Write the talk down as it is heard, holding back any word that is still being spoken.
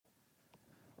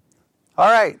All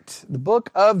right, the book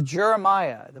of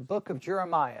Jeremiah, the book of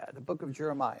Jeremiah, the book of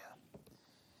Jeremiah.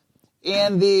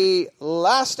 In the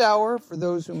last hour, for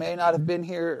those who may not have been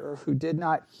here or who did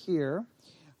not hear,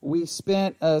 we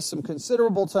spent some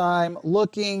considerable time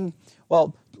looking,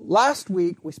 last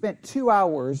week we spent 2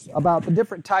 hours about the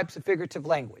different types of figurative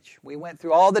language. We went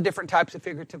through all the different types of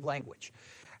figurative language.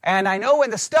 And I know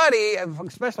in the study,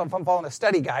 especially if I'm following a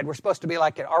study guide, we're supposed to be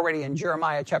already in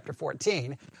Jeremiah chapter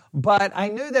 14. But I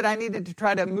knew that I needed to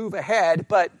try to move ahead,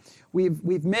 but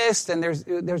we've missed, and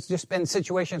there's just been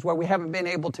situations where we haven't been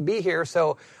able to be here,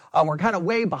 so we're kind of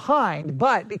way behind.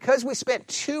 But because we spent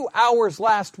 2 hours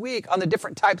last week on the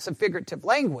different types of figurative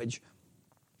language,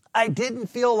 I didn't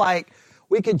feel like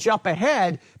we could jump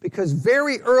ahead because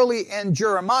very early in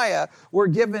Jeremiah, we're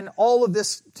given all of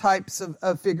this types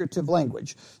of figurative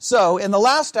language. So in the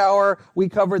last hour, we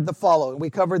covered the following. We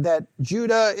covered that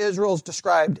Judah, Israel is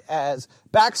described as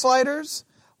backsliders,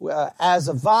 as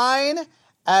a vine,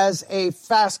 as a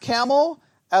fast camel,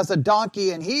 as a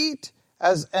donkey in heat,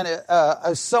 as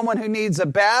someone who needs a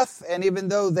bath, and even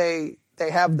though they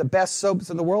have the best soaps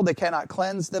in the world, they cannot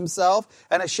cleanse themselves,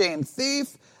 an ashamed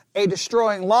thief, a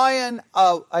destroying lion,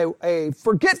 a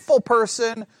forgetful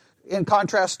person, in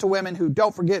contrast to women who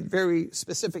don't forget very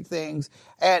specific things,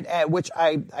 and which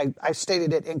I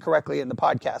stated it incorrectly in the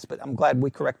podcast, but I'm glad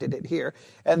we corrected it here.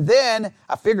 And then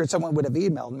I figured someone would have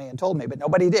emailed me and told me, but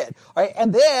nobody did. All right,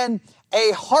 and then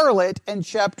a harlot in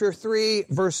chapter 3,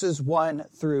 verses 1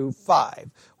 through 5.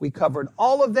 We covered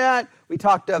all of that. We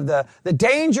talked of the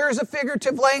dangers of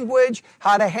figurative language,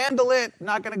 how to handle it. I'm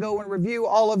not going to go and review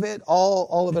all of it.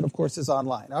 All of it, of course, is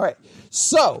online. All right,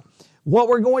 so what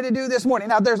we're going to do this morning.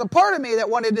 Now, there's a part of me that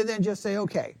wanted to then just say,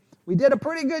 okay, we did a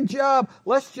pretty good job.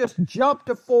 Let's just jump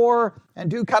to 4 and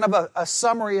do kind of a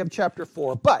summary of chapter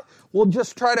 4. But we'll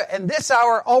just try to, in this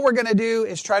hour, all we're going to do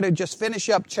is try to just finish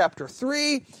up chapter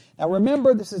 3. Now,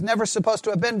 remember, this is never supposed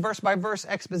to have been verse-by-verse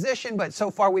exposition, but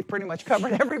so far we've pretty much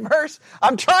covered every verse.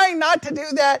 I'm trying not to do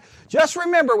that. Just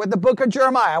remember, with the book of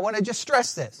Jeremiah, I want to just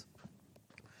stress this.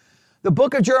 The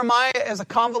book of Jeremiah is a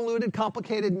convoluted,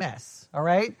 complicated mess, all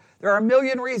right? There are a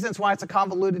million reasons why it's a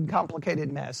convoluted,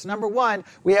 complicated mess. Number one,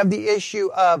 we have the issue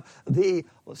of the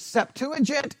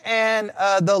Septuagint, and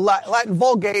the Latin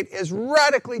Vulgate is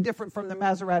radically different from the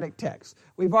Masoretic text.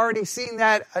 We've already seen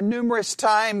that numerous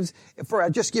times. For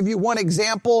just give you one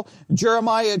example,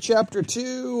 Jeremiah chapter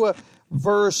 2,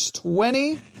 verse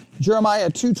 20, Jeremiah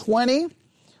 2:20,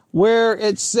 where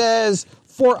it says,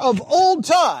 "For of old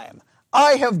time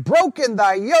I have broken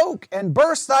thy yoke and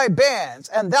burst thy bands,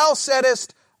 and thou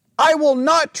saidest, I will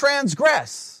not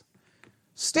transgress."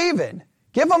 Stephen,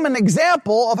 give them an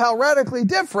example of how radically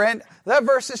different that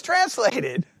verse is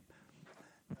translated.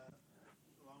 Long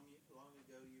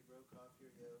ago you broke off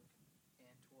your yoke and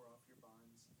tore off your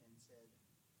bonds and said,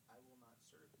 I will not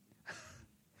serve you.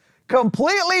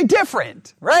 Completely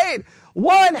different, right?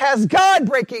 One has God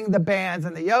breaking the bands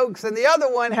and the yokes, and the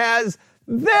other one has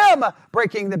them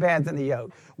breaking the bands and the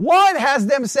yoke. One has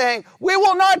them saying, we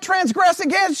will not transgress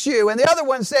against you. And the other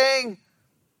one saying,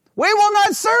 we will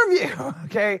not serve you.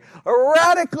 Okay?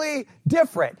 Radically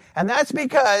different. And that's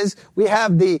because we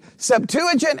have the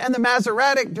Septuagint and the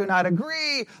Masoretic do not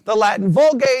agree. The Latin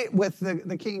Vulgate with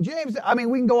the King James. I mean,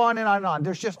 we can go on and on and on.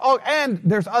 There's just and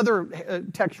there's other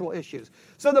textual issues.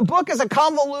 So the book is a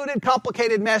convoluted,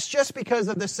 complicated mess just because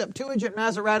of the Septuagint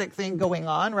Masoretic thing going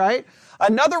on, right?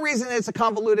 Another reason it's a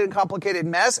convoluted and complicated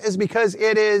mess is because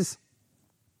it is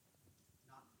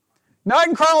not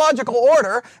in chronological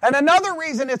order. And another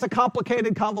reason it's a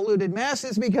complicated, convoluted mess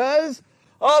is because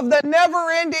of the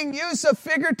never-ending use of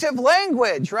figurative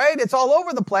language, right? It's all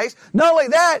over the place. Not only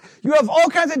that, you have all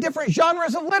kinds of different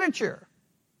genres of literature.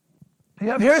 You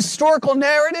have historical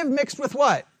narrative mixed with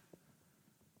what?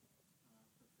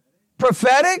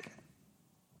 Prophetic,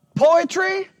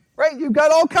 poetry, right? You've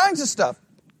got all kinds of stuff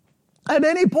at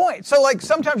any point. So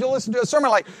sometimes you'll listen to a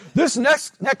sermon like, this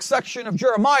next section of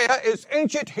Jeremiah is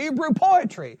ancient Hebrew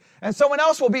poetry. And someone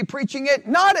else will be preaching it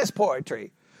not as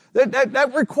poetry.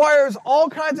 That requires all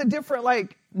kinds of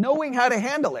different, knowing how to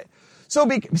handle it. So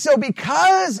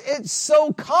because it's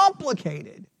so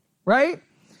complicated, right?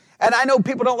 And I know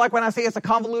people don't like when I say it's a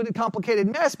convoluted, complicated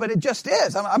mess, but it just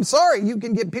is. I'm sorry.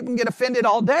 People can get offended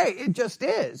all day. It just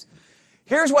is.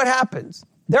 Here's what happens.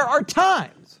 There are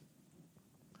times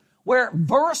where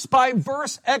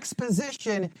verse-by-verse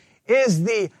exposition is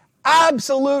the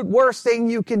absolute worst thing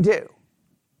you can do.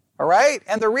 All right?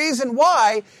 And the reason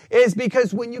why is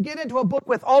because when you get into a book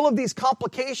with all of these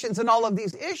complications and all of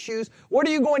these issues, what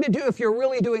are you going to do if you're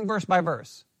really doing verse by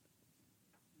verse?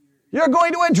 You're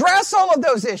going to address all of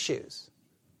those issues.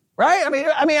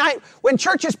 Right? When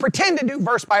churches pretend to do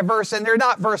verse by verse and they're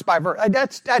not verse by verse,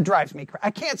 that drives me crazy.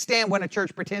 I can't stand when a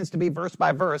church pretends to be verse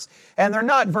by verse and they're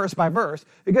not verse by verse.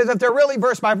 Because if they're really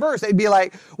verse by verse, they'd be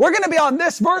like, we're going to be on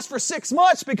this verse for 6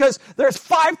 months because there's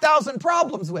 5,000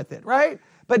 problems with it, right?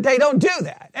 But they don't do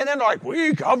that. And then they're like,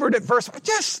 we covered it verse.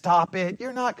 Just stop it.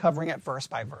 You're not covering it verse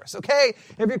by verse, okay?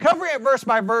 If you're covering it verse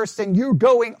by verse, then you're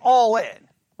going all in,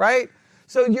 right?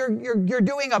 So you're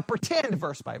doing a pretend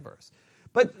verse by verse.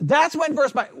 But that's when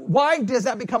why does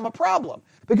that become a problem?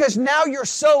 Because now you're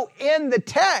so in the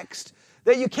text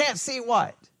that you can't see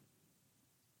what?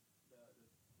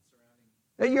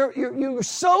 That you're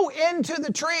so into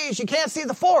the trees, you can't see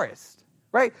the forest,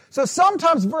 right? So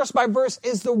sometimes verse by verse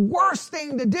is the worst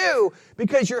thing to do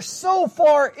because you're so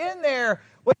far in there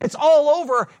when it's all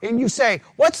over and you say,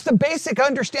 what's the basic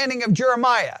understanding of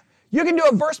Jeremiah? You can do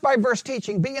a verse-by-verse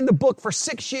teaching, be in the book for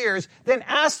 6 years, then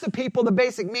ask the people the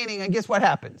basic meaning, and guess what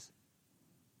happens?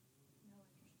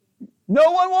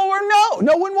 No one will know.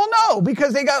 No one will know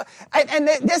because they got, and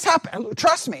this happened,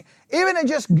 trust me, even in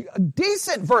just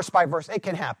decent verse-by-verse, it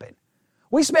can happen.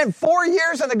 We spent 4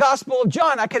 years in the Gospel of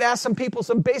John. I could ask some people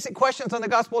some basic questions on the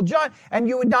Gospel of John, and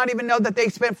you would not even know that they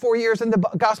spent 4 years in the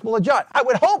Gospel of John. I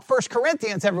would hope 1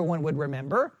 Corinthians everyone would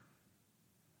remember.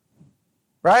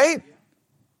 Right?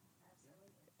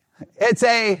 It's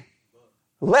a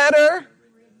letter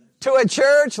to a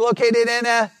church located in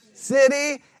a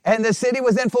city, and the city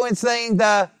was influencing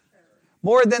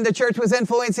more than the church was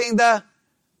influencing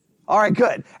all right,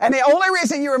 good. And the only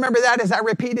reason you remember that is I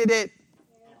repeated it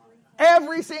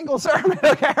every single sermon,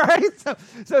 okay, right?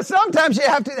 So sometimes you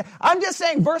have to, I'm just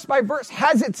saying verse by verse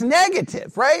has its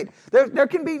negative, right? There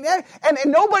can be, and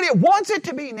nobody wants it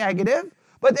to be negative,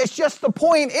 but it's just the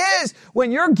point is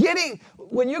when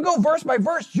you go verse by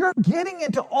verse, you're getting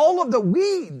into all of the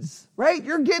weeds, right?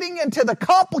 You're getting into the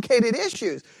complicated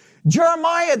issues.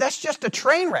 Jeremiah, that's just a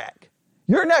train wreck.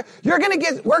 We're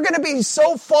going to be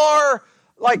so far,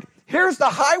 like, here's the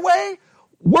highway.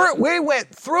 We went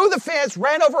through the fence,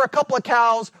 ran over a couple of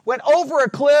cows, went over a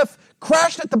cliff,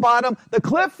 crashed at the bottom. The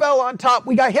cliff fell on top.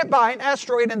 We got hit by an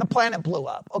asteroid and the planet blew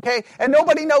up, okay? And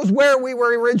nobody knows where we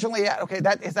were originally at, okay?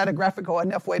 Is that a graphical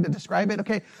enough way to describe it,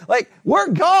 okay? Like, we're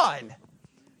gone.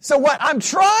 So what I'm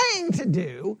trying to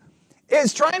do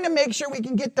is trying to make sure we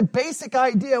can get the basic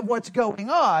idea of what's going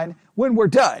on when we're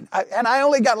done. I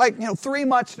only got 3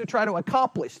 months to try to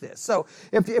accomplish this. So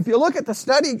if you look at the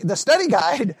study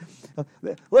guide,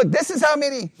 look, this is how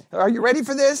many, are you ready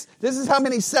for this? This is how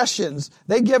many sessions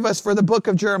they give us for the book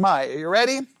of Jeremiah. Are you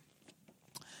ready?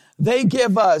 They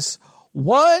give us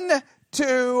 1,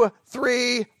 2,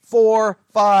 3, 4,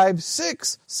 5,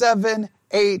 6, 7,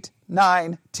 8,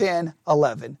 9, 10,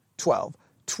 11, 12.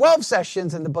 12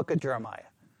 sessions in the book of Jeremiah.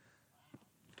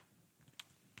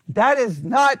 That is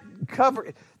not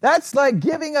covered. That's like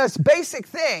giving us basic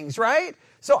things, right?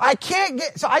 So I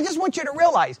just want you to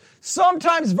realize,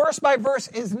 sometimes verse by verse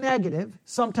is negative,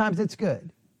 sometimes it's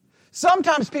good.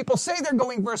 Sometimes people say they're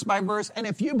going verse by verse, and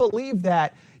if you believe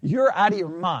that, you're out of your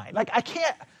mind.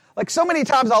 So many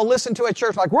times I'll listen to a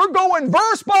church like, we're going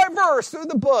verse by verse through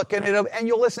the book, and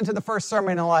you'll listen to the first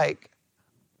sermon and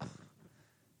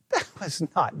that was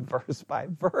not verse by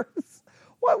verse.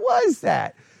 What was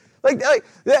that?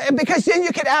 Because then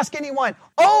you could ask anyone,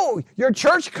 your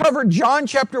church covered John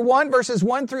chapter 1, verses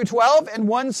 1 through 12 in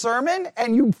one sermon,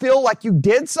 and you feel like you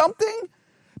did something?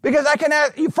 Because I can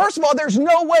ask you, first of all, there's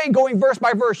no way going verse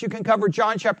by verse you can cover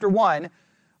John chapter 1,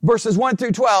 verses 1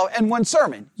 through 12 in one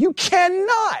sermon. You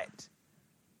cannot.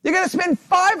 You're going to spend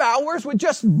 5 hours with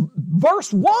just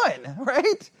verse 1,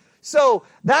 right? So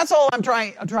that's all I'm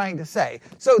trying to say.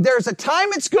 So there's a time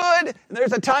it's good, and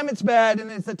there's a time it's bad,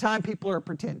 and it's a time people are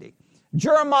pretending.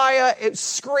 Jeremiah, it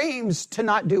screams to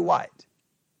not do what?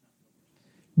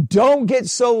 Don't get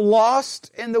so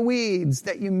lost in the weeds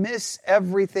that you miss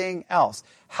everything else.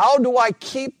 How do I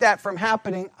keep that from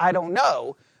happening? I don't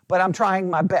know, but I'm trying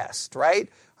my best, right?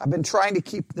 I've been trying to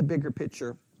keep the bigger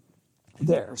picture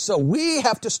there. So we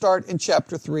have to start in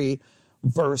chapter 3,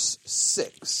 verse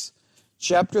 6.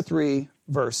 Chapter 3,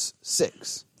 verse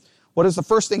 6. What is the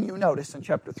first thing you notice in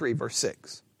chapter 3, verse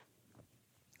 6?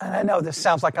 And I know this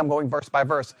sounds like I'm going verse by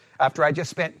verse after I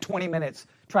just spent 20 minutes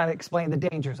trying to explain the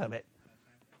dangers of it.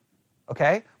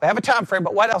 Okay? We have a time frame,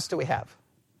 but what else do we have?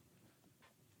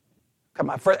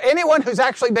 Come on, for anyone who's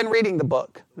actually been reading the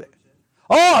book.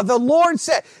 The Lord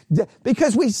said,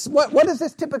 because what does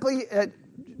this typically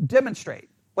demonstrate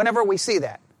whenever we see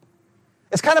that?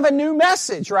 It's kind of a new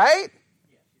message, right?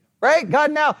 Right?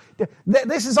 God now,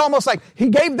 this is almost like he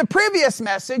gave the previous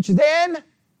message, then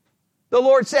the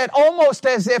Lord said, almost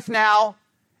as if now,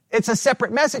 It's a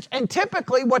separate message. And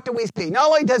typically, what do we see? Not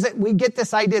only does we get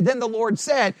this idea, then the Lord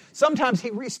said, sometimes he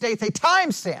restates a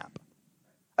timestamp,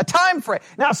 a time frame.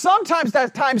 Now, sometimes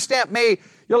that timestamp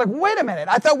you're like, wait a minute,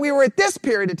 I thought we were at this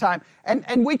period of time.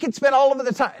 And we could spend all of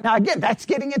the time. Now, again, that's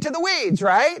getting into the weeds,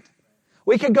 right?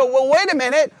 We could go, well, wait a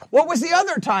minute, what was the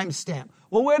other timestamp?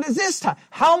 Well, what is this time?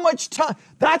 How much time?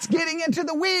 That's getting into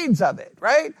the weeds of it,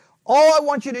 right? All I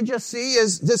want you to just see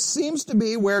is this seems to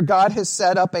be where God has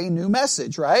set up a new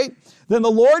message, right? Then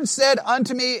the Lord said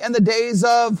unto me in the days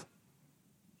of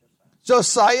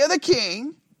Josiah the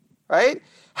king, right?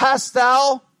 Hast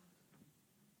thou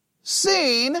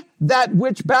seen that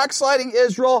which backsliding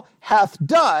Israel hath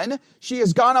done? She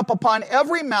has gone up upon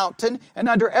every mountain and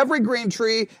under every green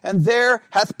tree, and there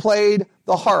hath played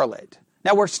the harlot.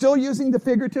 Now we're still using the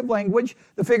figurative language.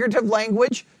 The figurative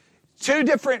language,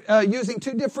 using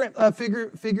two different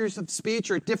figures of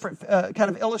speech or different kind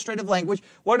of illustrative language.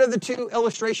 What are the two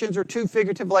illustrations or two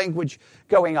figurative language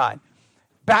going on?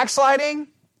 Backsliding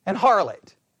and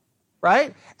harlot,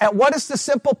 right? And what is the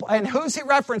simple, and who's he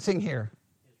referencing here?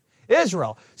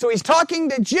 Israel. So he's talking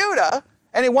to Judah,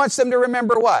 and he wants them to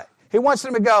remember what? He wants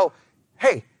them to go,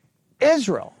 hey,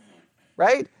 Israel,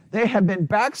 right? They have been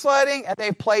backsliding, and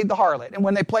they've played the harlot. And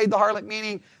when they played the harlot,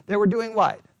 meaning they were doing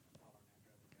what?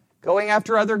 Going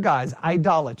after other gods,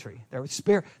 idolatry.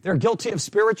 They're guilty of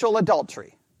spiritual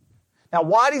adultery. Now,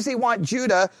 why does he want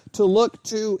Judah to look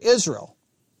to Israel?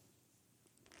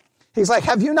 He's like,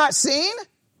 have you not seen?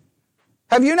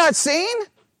 Have you not seen?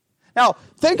 Now,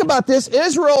 think about this.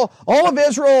 Israel, all of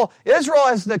Israel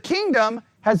as the kingdom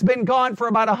has been gone for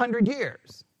about 100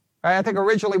 years. Right? I think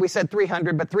originally we said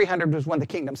 300, but 300 was when the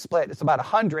kingdom split. It's about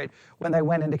 100 when they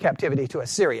went into captivity to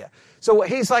Assyria. So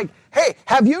he's like, hey,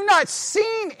 have you not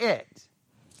seen it?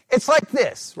 It's like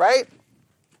this, right?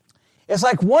 It's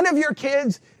like one of your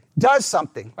kids does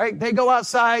something, right? They go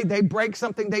outside, they break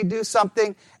something, they do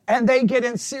something, and they get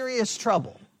in serious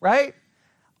trouble, right?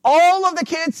 All of the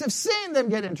kids have seen them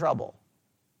get in trouble.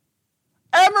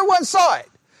 Everyone saw it.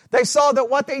 They saw that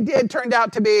what they did turned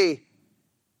out to be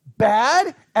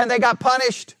bad, and they got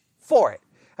punished for it.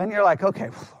 And you're like, okay,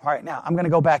 all right, now I'm going to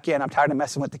go back in. I'm tired of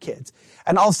messing with the kids.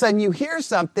 And all of a sudden you hear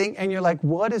something, and you're like,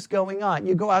 what is going on?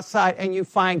 You go outside, and you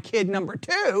find kid number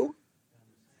 2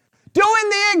 doing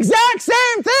the exact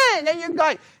same thing. And you're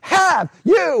like, have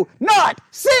you not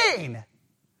seen?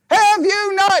 Have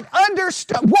you not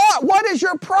understood? What is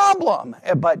your problem?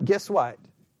 But guess what?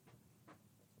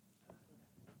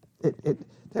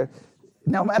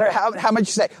 No matter how much you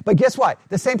say. But guess what?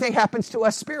 The same thing happens to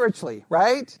us spiritually,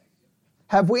 right?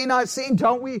 Have we not seen?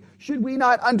 Should we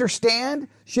not understand?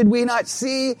 Should we not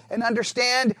see and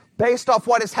understand based off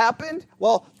what has happened?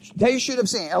 Well, they should have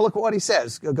seen. And look at what he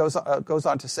says. Goes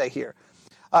on to say here.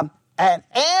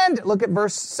 And look at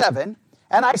verse 7.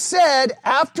 And I said,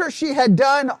 after she had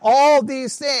done all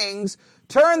these things,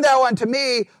 turn thou unto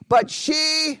me, but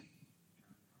she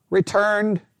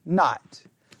returned not.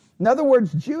 In other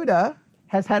words, Judah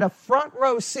has had a front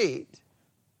row seat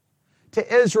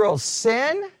to Israel's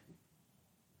sin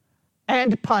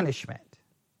and punishment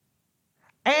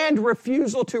and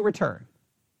refusal to return.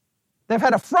 They've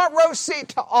had a front row seat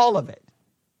to all of it.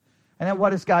 And then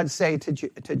what does God say to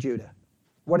Judah?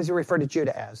 What does he refer to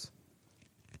Judah as?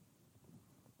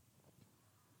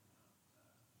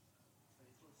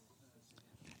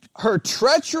 Her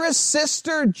treacherous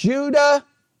sister Judah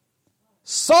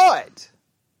saw it.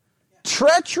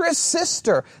 Treacherous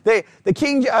sister. The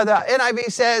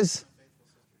NIV says,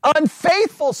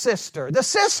 unfaithful sister. The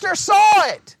sister saw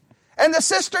it. And the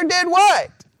sister did what?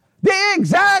 The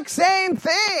exact same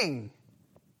thing.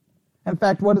 In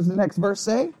fact, what does the next verse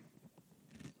say?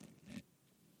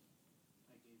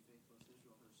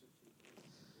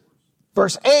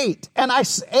 Verse 8. And I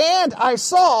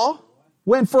saw,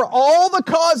 when for all the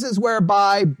causes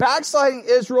whereby backsliding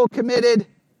Israel committed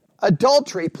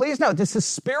adultery. Please note, this is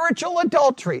spiritual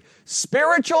adultery.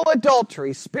 Spiritual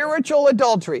adultery. Spiritual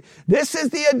adultery. This is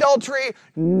the adultery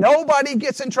nobody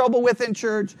gets in trouble with in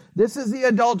church. This is the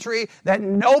adultery that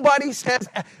nobody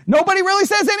really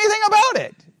says anything about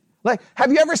it. Like,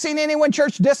 have you ever seen anyone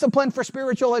church disciplined for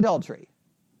spiritual adultery?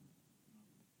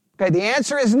 Okay, the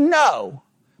answer is no.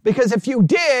 Because if you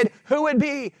did, who would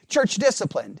be church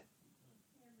disciplined?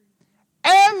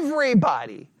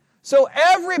 Everybody. So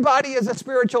everybody is a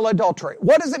spiritual adulterer.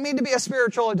 What does it mean to be a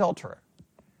spiritual adulterer?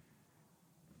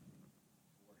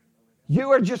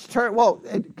 You are just in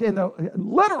the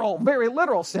literal, very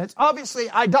literal sense, obviously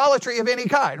idolatry of any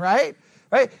kind, right?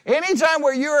 Right? Anytime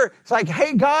where it's like,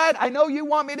 hey, God, I know you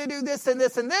want me to do this and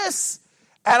this and this,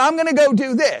 and I'm going to go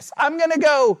do this. I'm going to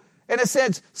go, in a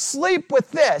sense, sleep with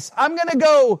this. I'm going to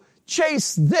go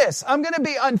chase this. I'm going to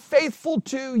be unfaithful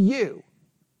to you.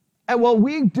 And well,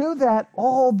 we do that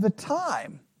all the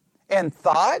time. In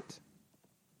thought,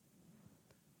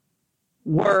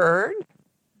 word,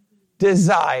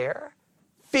 desire,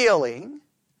 feeling,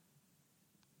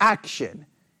 action.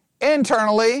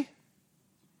 Internally,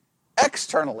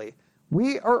 externally.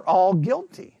 We are all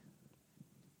guilty.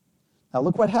 Now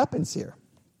look what happens here.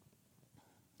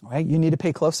 Right? You need to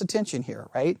pay close attention here,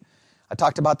 right? I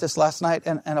talked about this last night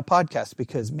in a podcast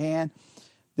because, man,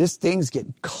 this things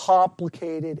get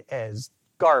complicated as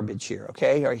garbage here,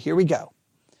 okay? All right, here we go.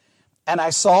 And I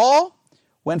saw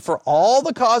when for all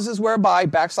the causes whereby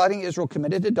backsliding Israel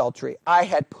committed adultery, I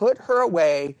had put her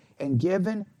away and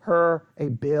given her a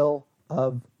bill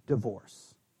of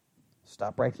divorce.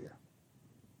 Stop right here.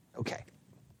 Okay.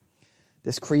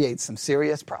 This creates some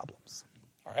serious problems,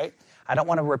 all right? I don't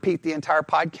want to repeat the entire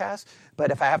podcast,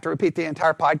 but if I have to repeat the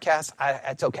entire podcast,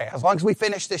 it's okay. As long as we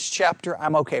finish this chapter,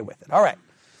 I'm okay with it. All right.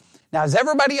 Now, does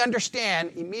everybody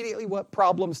understand immediately what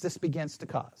problems this begins to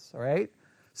cause? All right.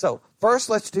 So first,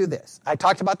 let's do this. I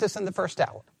talked about this in the first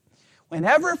hour.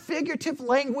 Whenever figurative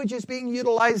language is being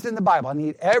utilized in the Bible, I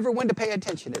need everyone to pay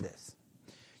attention to this.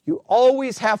 You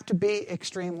always have to be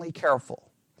extremely careful.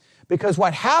 Because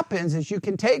what happens is you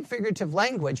can take figurative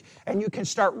language and you can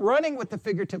start running with the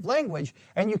figurative language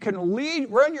and you can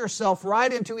run yourself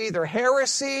right into either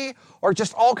heresy or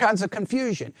just all kinds of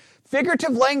confusion.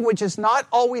 Figurative language is not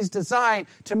always designed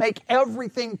to make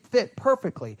everything fit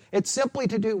perfectly. It's simply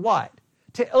to do what?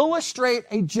 To illustrate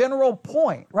a general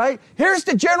point, right? Here's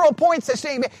the general points that's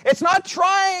saying. It's not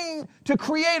trying to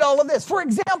create all of this. For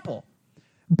example,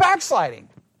 backsliding.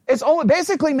 It's only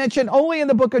basically mentioned only in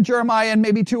the book of Jeremiah and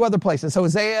maybe two other places.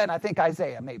 Hosea and I think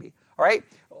Isaiah maybe. All right?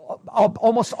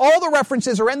 Almost all the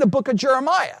references are in the book of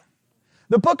Jeremiah.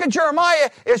 The book of Jeremiah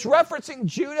is referencing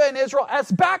Judah and Israel as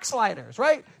backsliders,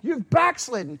 right? You've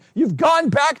backslidden. You've gone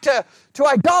back to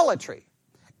idolatry.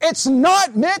 It's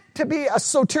not meant to be a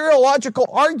soteriological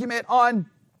argument on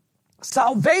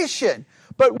salvation.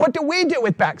 But what do we do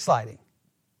with backsliding?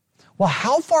 Well,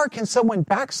 how far can someone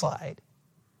backslide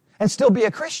and still be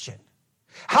a Christian?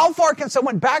 How far can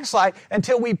someone backslide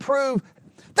until we prove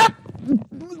that?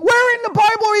 Where in the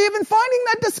Bible are you even finding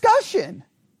that discussion?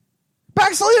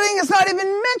 Backsliding is not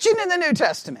even mentioned in the New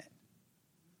Testament.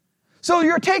 So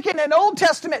you're taking an Old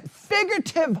Testament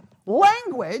figurative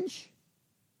language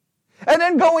and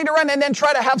then going around and then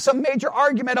try to have some major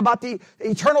argument about the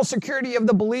eternal security of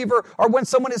the believer or when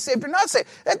someone is saved or not saved.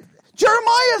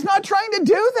 Jeremiah is not trying to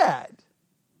do that.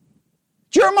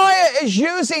 Jeremiah is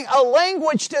using a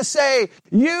language to say,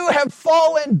 you have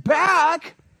fallen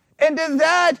back into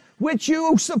that which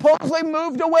you supposedly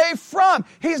moved away from.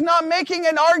 He's not making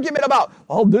an argument about,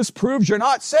 well, this proves you're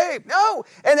not saved. No.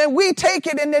 And then we take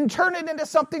it and then turn it into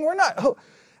something we're not.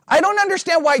 I don't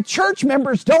understand why church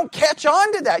members don't catch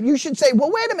on to that. You should say,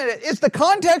 well, wait a minute. Is the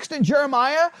context in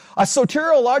Jeremiah a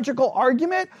soteriological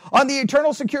argument on the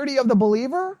eternal security of the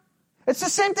believer? It's the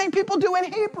same thing people do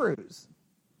in Hebrews.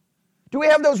 Do we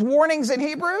have those warnings in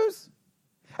Hebrews?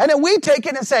 And then we take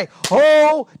it and say,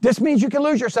 oh, this means you can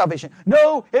lose your salvation.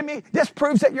 No, this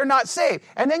proves that you're not saved.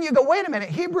 And then you go, wait a minute,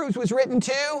 Hebrews was written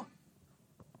to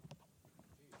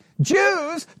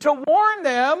Jews to warn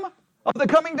them of the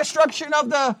coming destruction of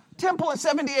the temple in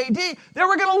 70 AD. They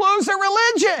were going to lose their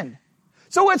religion.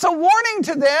 So it's a warning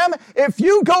to them. If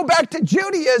you go back to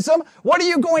Judaism, what are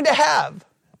you going to have?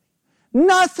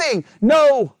 Nothing.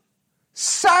 No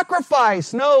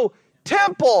sacrifice, no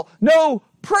temple, no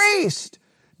priest.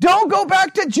 Don't go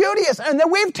back to Judaism. And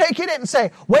then we've taken it and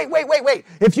say, wait.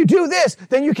 If you do this,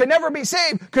 then you can never be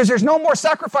saved because there's no more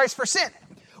sacrifice for sin.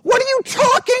 What are you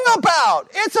talking about?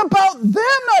 It's about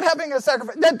them not having a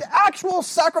sacrifice. The actual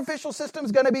sacrificial system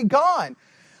is going to be gone.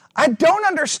 I don't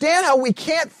understand how we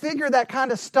can't figure that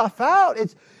kind of stuff out.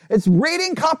 It's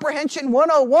reading comprehension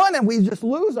 101 and we just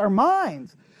lose our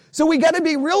minds. So we got to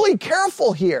be really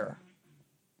careful here.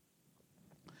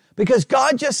 Because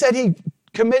God just said he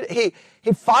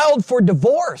filed for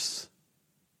divorce.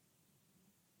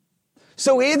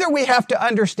 So either we have to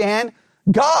understand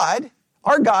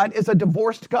our God is a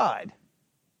divorced God.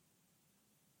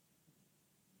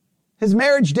 His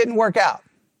marriage didn't work out.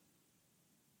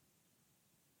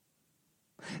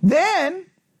 Then,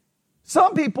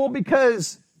 some people,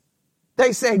 because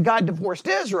they say God divorced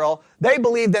Israel, they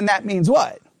believe then that means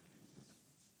what?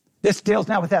 This deals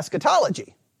now with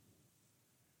eschatology.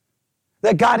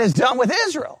 That God is done with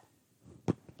Israel.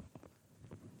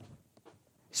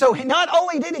 So not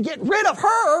only did he get rid of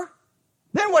her,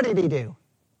 then what did he do?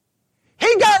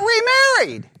 He got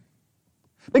remarried.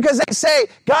 Because they say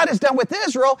God is done with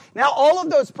Israel. Now all of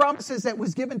those promises that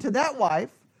was given to that wife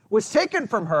was taken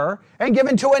from her and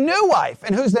given to a new wife.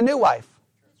 And who's the new wife?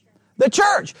 The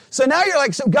church. So now you're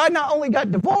like, so God not only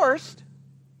got divorced,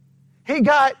 he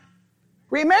got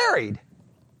remarried.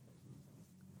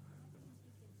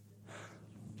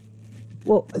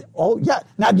 Well, oh yeah.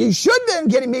 Now you should then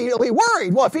get immediately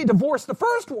worried. Well, if he divorced the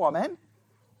first woman,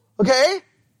 okay,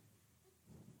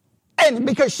 and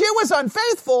because she was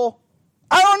unfaithful,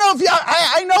 I don't know if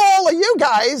I know all of you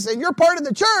guys, and you're part of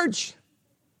the church.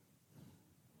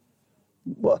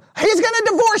 Well, he's going to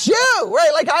divorce you, right?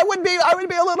 Like I would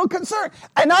be a little concerned.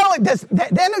 And not only this, then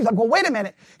it's like, well, wait a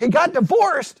minute. He got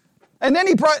divorced, and then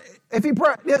if he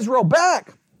brought Israel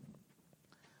back.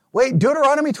 Wait,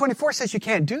 Deuteronomy 24 says you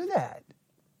can't do that.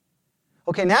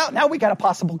 Okay, now we got a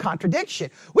possible contradiction.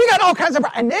 We got all kinds of,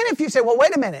 and then if you say, well,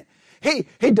 wait a minute. He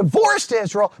divorced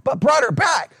Israel, but brought her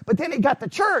back. But then he got the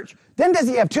church. Then does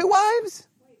he have two wives?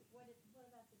 Wait, what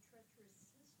about the treacherous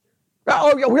sister?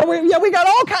 Oh, yeah, we got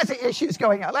all kinds of issues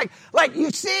going on. Like you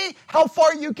see how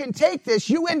far you can take this.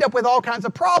 You end up with all kinds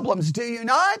of problems, do you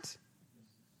not?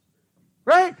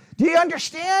 Right? Do you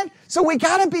understand? So we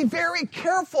got to be very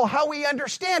careful how we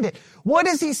understand it. What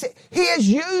does he say? He has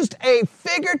used a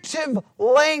figurative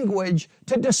language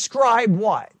to describe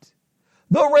what?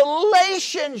 The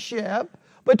relationship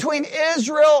between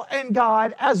Israel and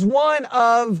God as one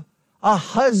of a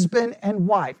husband and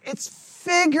wife. It's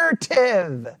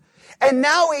figurative. And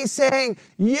now he's saying,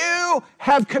 you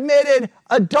have committed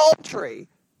adultery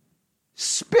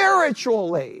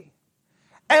spiritually.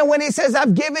 And when he says,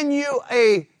 I've given you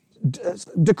a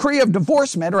decree of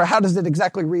divorcement, or how does it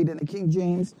exactly read in the King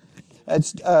James?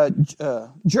 It's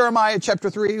Jeremiah chapter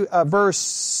 3,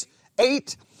 verse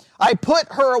 8. I put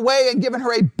her away and given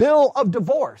her a bill of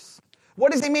divorce.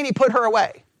 What does he mean he put her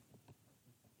away?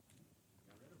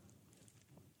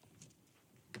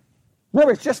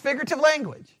 Remember, it's just figurative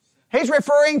language. He's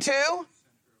referring to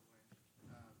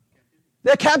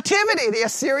the captivity, the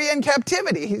Assyrian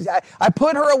captivity. I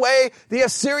put her away, the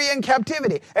Assyrian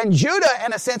captivity. And Judah,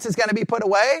 in a sense, is going to be put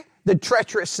away, the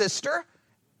treacherous sister,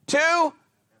 to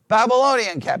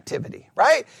Babylonian captivity,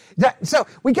 right? So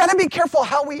we got to be careful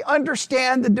how we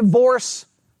understand the divorce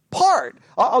part.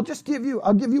 I'll give you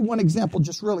one example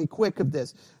just really quick of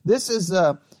this. This is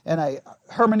in a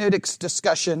hermeneutics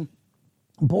discussion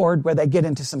board where they get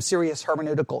into some serious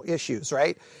hermeneutical issues,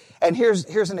 right? And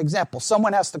here's an example.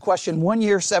 Someone asked the question 1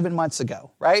 year, 7 months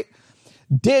ago, right?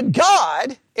 Did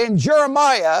God in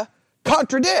Jeremiah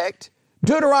contradict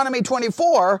Deuteronomy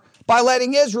 24 by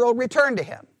letting Israel return to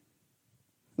him?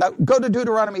 Now, go to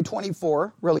Deuteronomy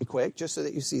 24 really quick, just so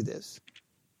that you see this.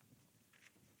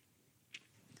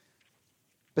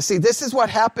 But see, this is what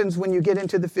happens when you get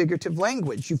into the figurative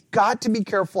language. You've got to be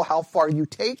careful how far you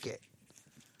take it.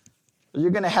 You're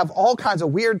going to have all kinds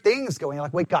of weird things going on.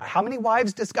 Like, wait, God, how many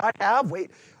wives does God have? Wait,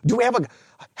 do we have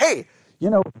hey,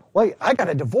 wait, I got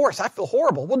a divorce. I feel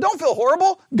horrible. Well, don't feel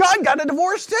horrible. God got a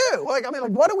divorce too.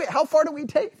 How far do we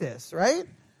take this, right?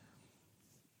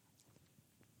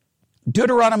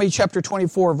 Deuteronomy chapter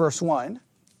 24, verse 1.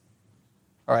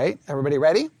 All right, everybody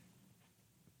ready?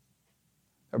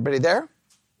 Everybody there?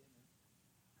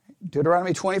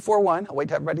 Deuteronomy 24:1. I'll wait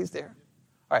till everybody's there.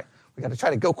 All right, we got to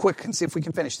try to go quick and see if we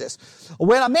can finish this.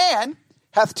 When a man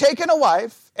hath taken a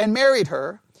wife and married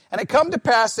her, and it come to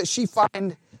pass that she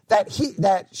find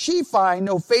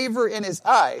no favor in his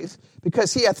eyes,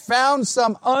 because he hath found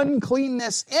some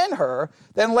uncleanness in her,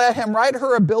 then let him write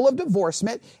her a bill of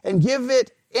divorcement and give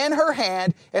it in her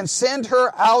hand and send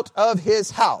her out of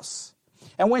his house.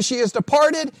 And when she is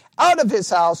departed out of his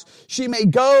house, she may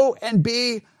go and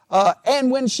be,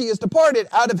 when she is departed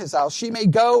out of his house, she may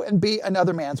go and be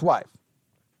another man's wife.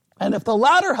 And if the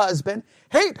latter husband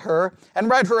hate her and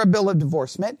write her a bill of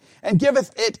divorcement and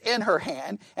giveth it in her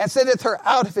hand and sendeth her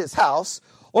out of his house,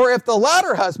 or if the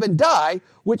latter husband die,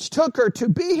 which took her to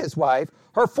be his wife,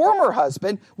 her former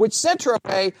husband, which sent her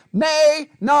away, may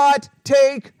not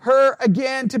take her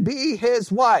again to be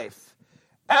his wife.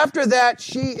 After that,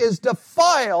 she is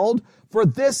defiled, for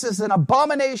this is an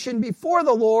abomination before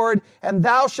the Lord, and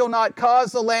thou shalt not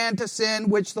cause the land to sin,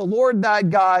 which the Lord thy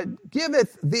God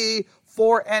giveth thee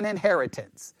for an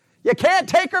inheritance. You can't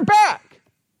take her back.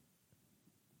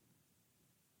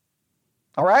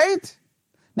 All right?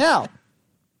 Now,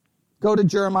 go to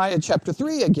Jeremiah chapter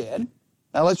 3 again.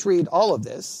 Now let's read all of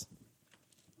this.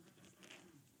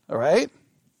 All right?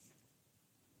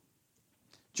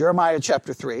 Jeremiah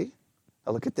chapter 3.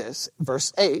 Now look at this,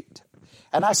 verse 8.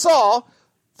 And I saw,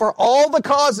 for all the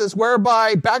causes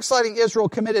whereby backsliding Israel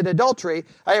committed adultery,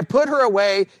 I have put her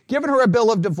away, given her a bill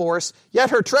of divorce, yet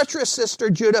her treacherous sister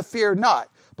Judah feared not,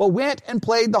 but went and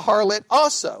played the harlot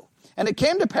also. And it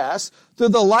came to pass, through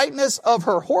the lightness of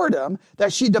her whoredom,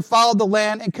 that she defiled the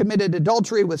land and committed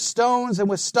adultery with stones and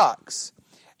with stocks.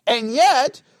 And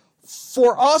yet,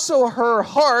 for also her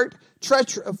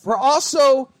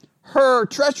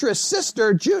treacherous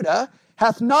sister Judah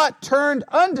hath not turned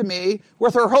unto me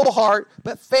with her whole heart,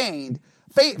 but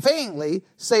feignedly,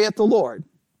 saith the Lord.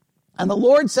 And the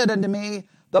Lord said unto me,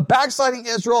 the backsliding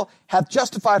Israel hath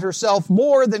justified herself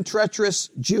more than treacherous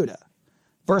Judah.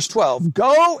 Verse 12,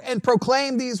 go and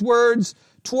proclaim these words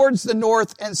towards the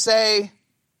north and say,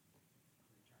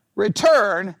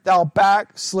 return, thou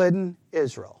backslidden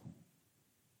Israel.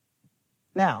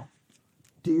 Now,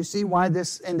 do you see why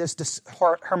this, in this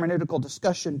hermeneutical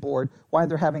discussion board, why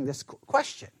they're having this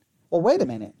question? Well, wait a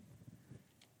minute.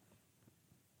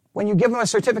 When you give them a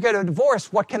certificate of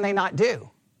divorce, what can they not do?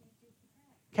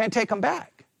 Can't take them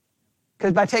back.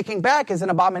 Because by taking back is an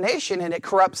abomination and it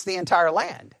corrupts the entire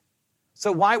land.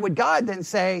 So why would God then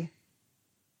say,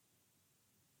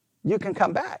 you can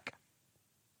come back?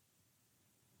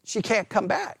 She can't come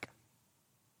back.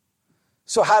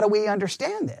 So how do we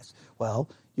understand this? Well,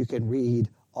 you can read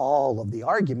all of the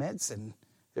arguments and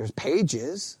there's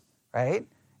pages, right?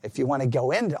 If you want to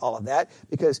go into all of that,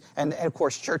 because, and of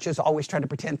course, churches always try to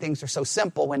pretend things are so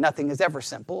simple when nothing is ever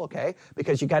simple, okay?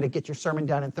 Because you got to get your sermon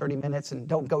done in 30 minutes and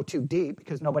don't go too deep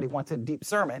because nobody wants a deep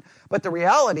sermon. But the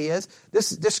reality is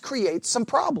this creates some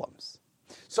problems.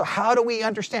 So how do we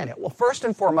understand it? Well, first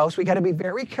and foremost, we got to be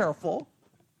very careful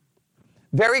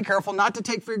not to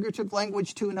take figurative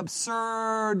language to an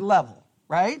absurd level,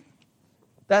 right?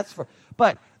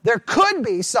 But there could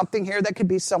be something here that could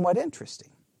be somewhat interesting.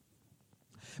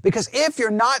 Because if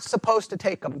you're not supposed to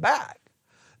take them back,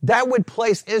 that would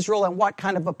place Israel in what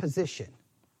kind of a position?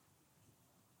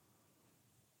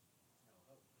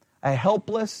 A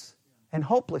helpless and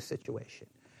hopeless situation.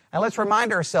 And let's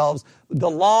remind ourselves, the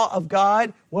law of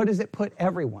God, what does it put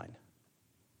everyone?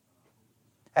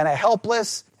 In a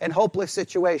helpless and hopeless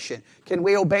situation. Can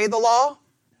we obey the law?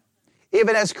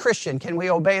 Even as Christian, can we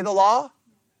obey the law?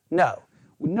 No.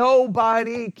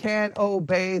 Nobody can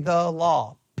obey the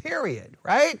law. Period,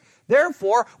 right?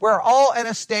 Therefore, we're all in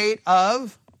a state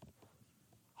of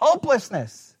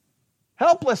hopelessness,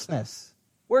 helplessness.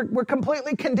 We're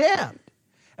completely condemned.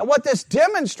 And what this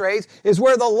demonstrates is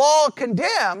where the law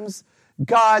condemns,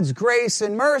 God's grace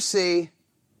and mercy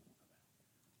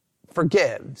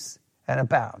forgives and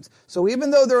abounds. So even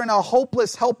though they're in a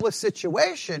hopeless, helpless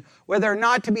situation where they're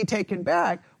not to be taken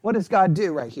back, what does God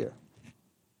do right here?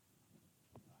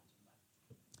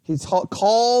 He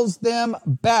calls them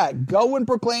back. Go and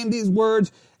proclaim these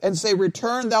words and say,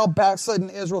 return thou backslidden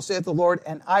Israel, saith the Lord,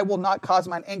 and I will not cause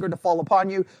mine anger to fall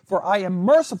upon you, for I am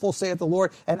merciful, saith the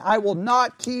Lord, and I will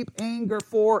not keep anger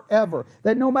forever.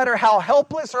 That no matter how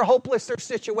helpless or hopeless their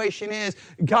situation is,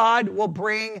 God will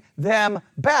bring them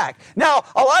back. Now,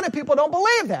 a lot of people don't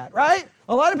believe that, right?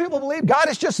 A lot of people believe God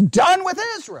is just done with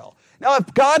Israel. Now,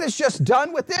 if God is just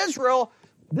done with Israel,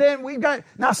 then we've got,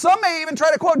 now some may even try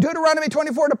to quote Deuteronomy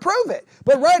 24 to prove it.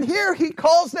 But right here, he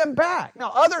calls them back.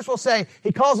 Now others will say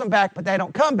he calls them back, but they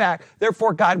don't come back.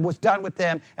 Therefore, God was done with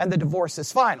them and the divorce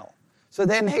is final. So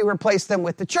then he replaced them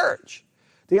with the church.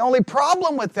 The only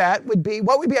problem with that would be,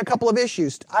 what would be a couple of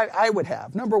issues I would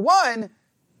have? Number one,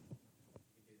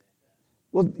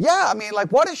 well, yeah, I mean,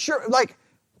 what assurance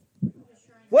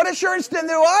then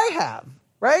do I have?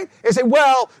 Right? They say,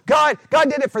 well, God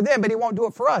did it for them, but he won't do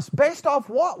it for us. Based off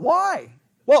what? Why?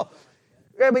 Well,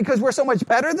 because we're so much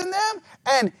better than them?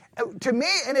 And to me,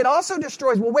 and it also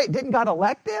destroys, well, wait, didn't God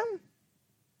elect them?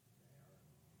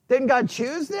 Didn't God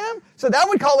choose them? So that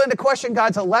would call into question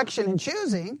God's election and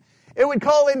choosing. It would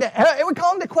call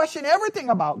into question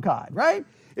everything about God, right?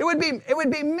 It would be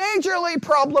majorly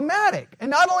problematic.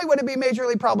 And not only would it be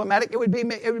majorly problematic, it would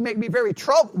make me very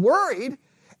worried.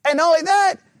 And not only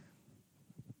that,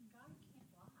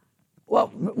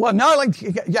 Well, not only,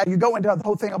 you go into the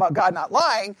whole thing about God not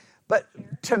lying, but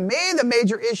to me, the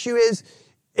major issue is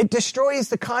it destroys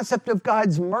the concept of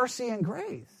God's mercy and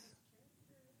grace.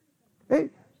 They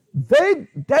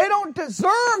don't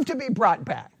deserve to be brought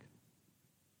back.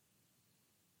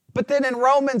 But then in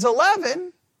Romans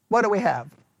 11, what do we have?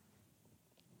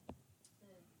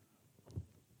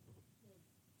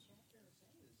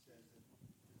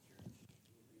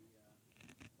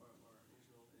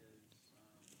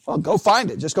 Well, go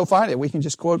find it. Just go find it. We can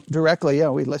just quote directly. Yeah,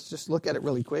 let's just look at it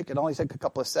really quick. It only takes a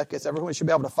couple of seconds. Everyone should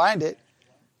be able to find it.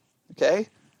 Okay,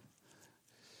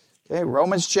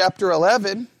 Romans chapter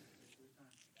 11.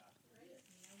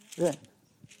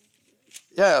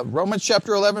 Yeah, Romans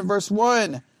chapter 11, verse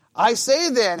 1. I say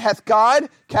then, hath God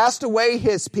cast away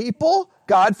his people?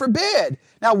 God forbid.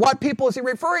 Now, what people is he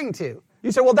referring to?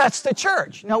 You say, well, that's the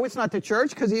church. No, it's not the church,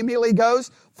 because he immediately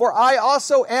goes, for I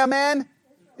also am an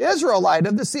Israelite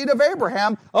of the seed of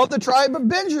Abraham, of the tribe of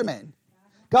Benjamin.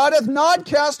 God hath not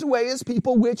cast away his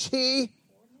people which he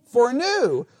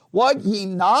foreknew. Wot ye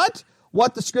not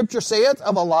what the scripture saith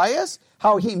of Elias,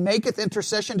 how he maketh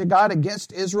intercession to God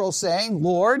against Israel, saying,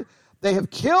 Lord, they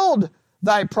have killed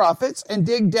thy prophets and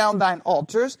digged down thine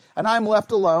altars, and I am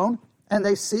left alone, and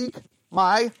they seek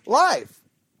my life.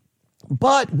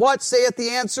 But what saith the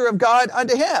answer of God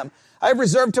unto him? I have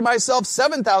reserved to myself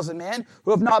 7,000 men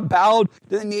who have not bowed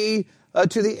the knee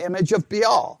to the image of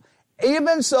Baal.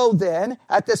 Even so then,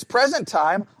 at this present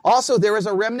time, also there is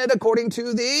a remnant according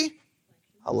to the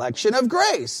election of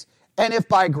grace. And if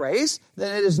by grace,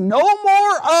 then it is no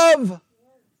more of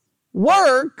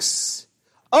works.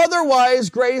 Otherwise,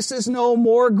 grace is no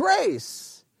more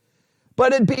grace.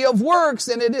 But it be of works,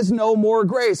 then it is no more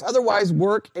grace. Otherwise,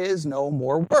 work is no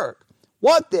more work.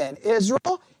 What then?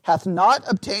 Israel hath not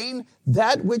obtained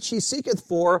that which he seeketh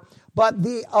for, but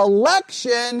the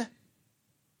election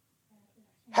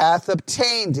hath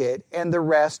obtained it, and the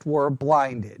rest were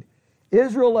blinded.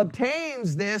 Israel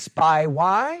obtains this by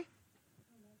why?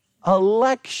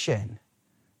 Election.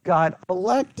 God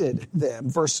elected them.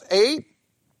 Verse 8,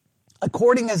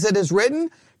 according as it is written,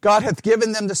 God hath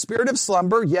given them the spirit of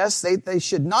slumber. Yes, they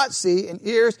should not see, and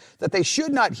ears that they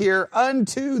should not hear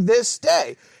unto this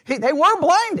day. They were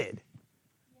blinded.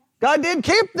 God did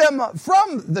keep them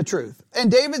from the truth. And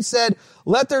David said,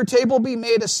 let their table be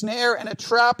made a snare and a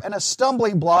trap and a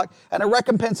stumbling block and a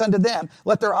recompense unto them.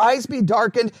 Let their eyes be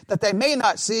darkened that they may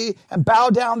not see, and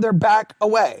bow down their back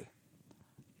away.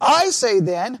 I say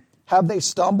then, have they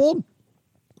stumbled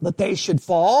that they should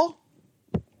fall?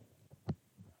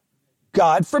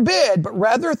 God forbid, but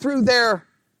rather through their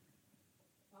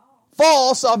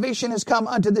fall, salvation has come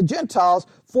unto the Gentiles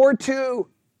for to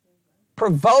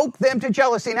provoke them to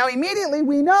jealousy. Now, immediately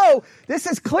we know this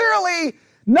is clearly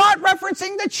not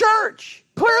referencing the church.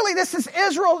 Clearly, this is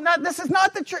Israel. This is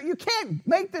not the church. You can't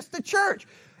make this the church.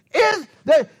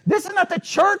 This is not the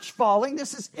church falling.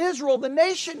 This is Israel. The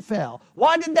nation fell.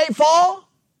 Why did they fall?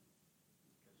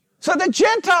 So the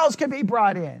Gentiles could be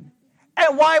brought in.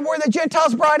 And why were the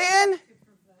Gentiles brought in?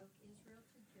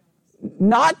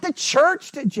 Not the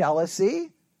church to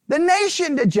jealousy, the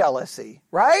nation to jealousy,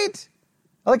 right?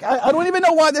 Like, I don't even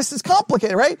know why this is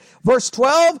complicated, right? Verse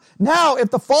 12, now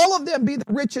if the fall of them be the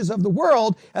riches of the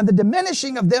world, and the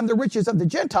diminishing of them the riches of the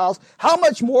Gentiles, how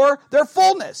much more their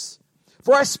fullness?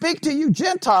 For I speak to you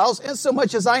Gentiles,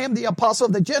 insomuch as I am the apostle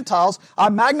of the Gentiles, I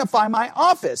magnify my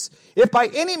office. If by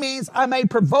any means I may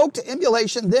provoke to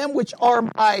emulation them which are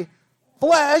my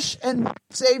flesh, and might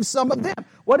save some of them.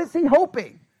 What is he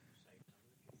hoping?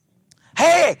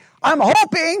 Hey, I'm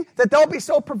hoping that they'll be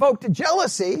so provoked to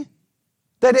jealousy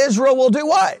that Israel will do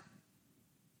what?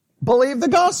 Believe the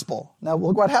gospel. Now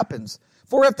look what happens.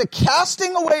 For if the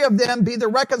casting away of them be the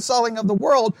reconciling of the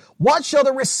world, what shall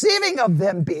the receiving of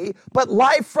them be but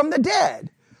life from the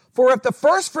dead? For if the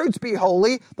first fruits be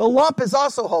holy, the lump is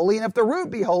also holy, and if the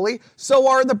root be holy, so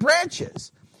are the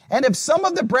branches. And if some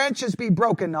of the branches be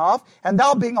broken off, and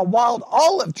thou being a wild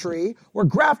olive tree, were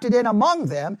grafted in among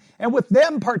them, and with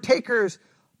them partakest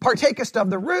of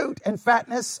the root and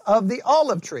fatness of the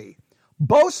olive tree.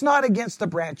 Boast not against the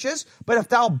branches, but if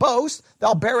thou boast,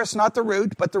 thou bearest not the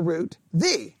root, but the root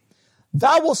thee.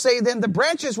 Thou wilt say then, the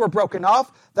branches were broken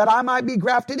off, that I might be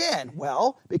grafted in.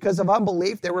 Well, because of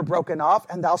unbelief they were broken off,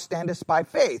 and thou standest by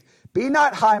faith. Be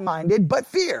not high-minded, but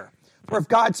fear. For if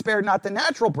God spared not the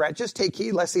natural branches, take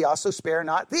heed lest he also spare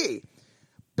not thee.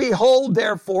 Behold,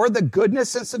 therefore, the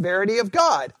goodness and severity of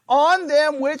God on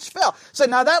them which fell. So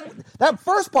now that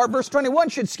first part, verse 21,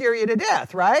 should scare you to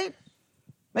death, right?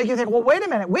 Make you think, well, wait a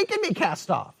minute, we can be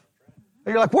cast off.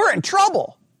 And you're like, we're in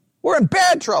trouble. We're in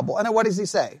bad trouble. And then what does he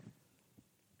say?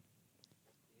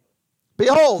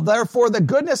 Behold, therefore, the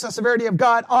goodness and severity of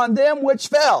God on them which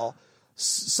fell.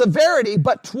 Severity,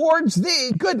 but towards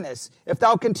thee, goodness. If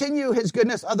thou continue his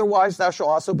goodness, otherwise thou shalt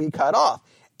also be cut off.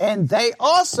 And they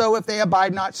also, if they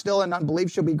abide not still in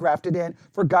unbelief, shall be grafted in,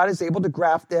 for God is able to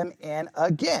graft them in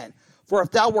again. For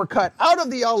if thou were cut out of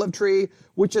the olive tree,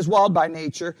 which is wild by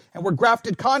nature, and were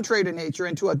grafted contrary to nature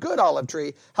into a good olive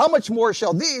tree, how much more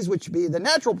shall these, which be the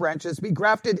natural branches, be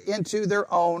grafted into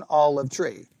their own olive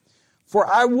tree? For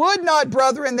I would not,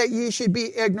 brethren, that ye should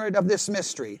be ignorant of this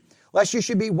mystery, lest you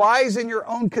should be wise in your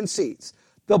own conceits.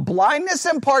 The blindness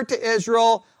in part to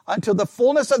Israel until the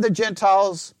fullness of the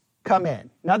Gentiles come in.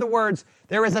 In other words,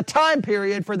 there is a time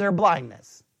period for their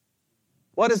blindness.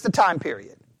 What is the time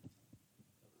period?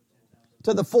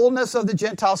 To the fullness of the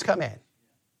Gentiles come in.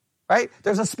 Right?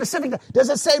 There's a specific, does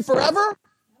it say forever?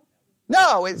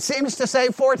 No, it seems to say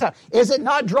 4 times. Is it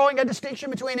not drawing a distinction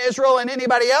between Israel and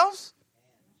anybody else?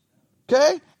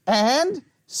 Okay. And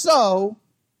so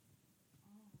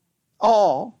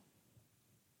all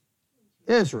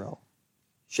Israel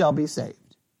shall be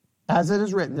saved. As it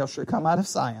is written, there shall come out of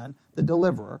Zion the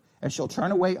deliverer, and shall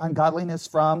turn away ungodliness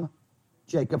from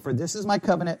Jacob. For this is my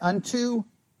covenant unto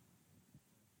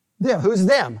them. Who's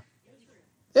them?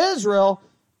 Israel.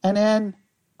 And then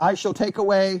I shall take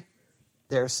away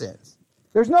their sins.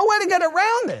 There's no way to get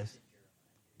around this.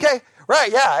 Okay,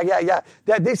 right, yeah.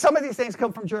 Some of these things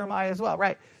come from Jeremiah as well,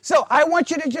 right? So I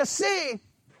want you to just see,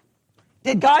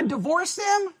 did God divorce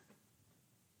them?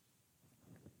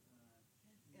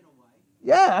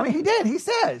 Yeah, I mean, he did. He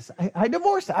says, I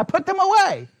divorced them. I put them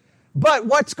away. But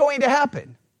what's going to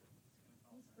happen?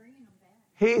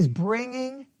 He's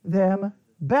bringing them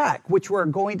back, which we're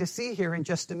going to see here in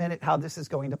just a minute how this is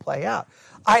going to play out.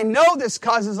 I know this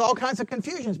causes all kinds of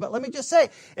confusions, but let me just say,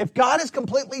 if God is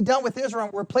completely done with Israel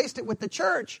and replaced it with the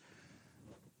church,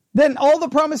 then all the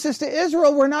promises to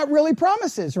Israel were not really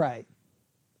promises, right?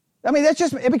 I mean,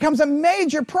 it becomes a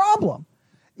major problem.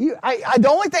 The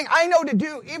only thing I know to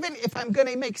do, even if I'm going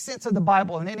to make sense of the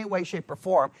Bible in any way, shape, or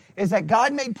form, is that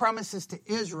God made promises to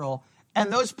Israel,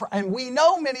 and we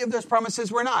know many of those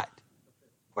promises were not.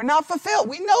 We're not fulfilled.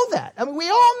 We know that. I mean, we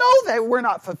all know that we're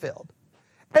not fulfilled.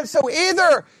 And so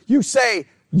either you say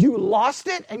you lost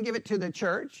it and give it to the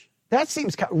church. That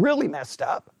seems really messed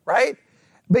up, right?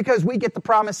 Because we get the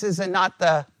promises and not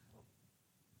the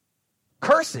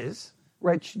curses,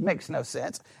 which makes no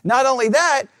sense. Not only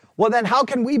that, well, then how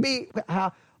can we be,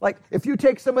 like, if you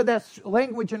take some of that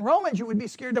language in Romans, you would be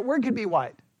scared that word could be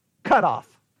what? Cut off.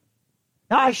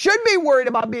 Now, I should be worried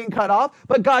about being cut off,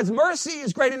 but God's mercy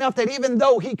is great enough that even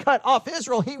though he cut off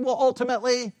Israel, he will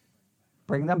ultimately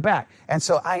bring them back. And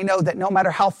so I know that no matter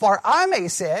how far I may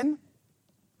sin,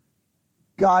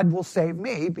 God will save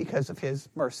me because of his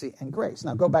mercy and grace.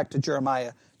 Now, go back to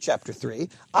Jeremiah chapter 3.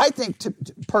 I think,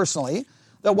 personally,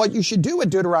 that what you should do with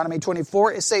Deuteronomy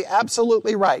 24 is say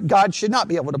absolutely right. God should not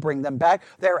be able to bring them back.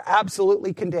 They're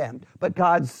absolutely condemned. But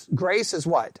God's grace is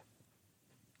what?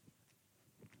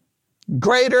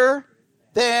 Greater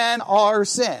than our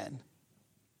sin.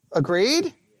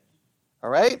 Agreed? All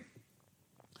right.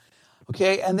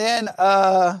 Okay, and then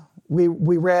we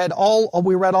read all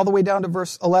the way down to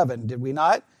verse 11, did we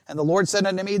not? And the Lord said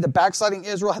unto me, the backsliding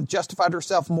Israel hath justified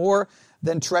herself more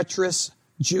than treacherous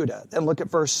Judah. Then look at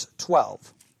verse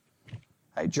 12. All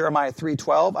right, Jeremiah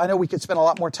 3:12. I know we could spend a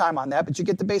lot more time on that, but you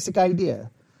get the basic idea.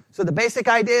 So the basic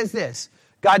idea is this.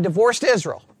 God divorced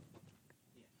Israel.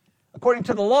 According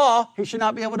to the law, he should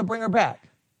not be able to bring her back.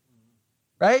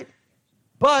 Right?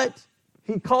 But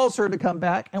he calls her to come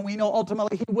back, and we know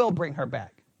ultimately he will bring her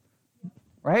back.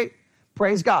 Right?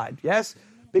 Praise God. Yes?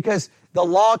 Because the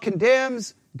law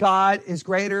condemns. God is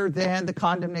greater than the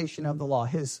condemnation of the law.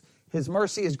 His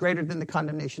mercy is greater than the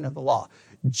condemnation of the law.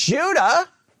 Judah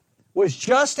was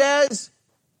just as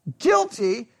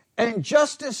guilty and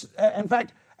just as, in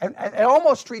fact, and it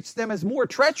almost treats them as more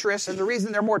treacherous, and the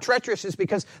reason they're more treacherous is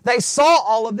because they saw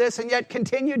all of this and yet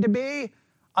continued to be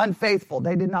unfaithful.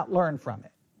 They did not learn from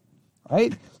it.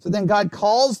 Right? So then God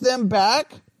calls them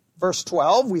back. Verse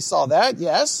 12, we saw that,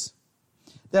 yes.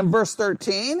 Then verse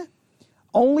 13,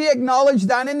 only acknowledge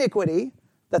thine iniquity,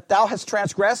 that thou hast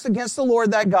transgressed against the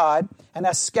Lord thy God, and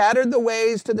hast scattered the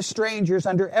ways to the strangers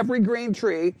under every green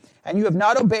tree, and you have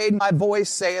not obeyed my voice,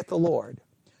 saith the Lord.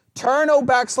 Turn, O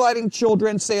backsliding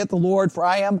children, saith the Lord, for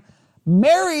I am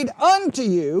married unto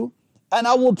you, and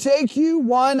I will take you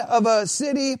one of a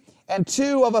city and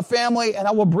two of a family, and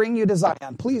I will bring you to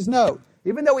Zion. Please note,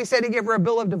 even though he said he gave her a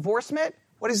bill of divorcement,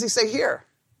 what does he say here?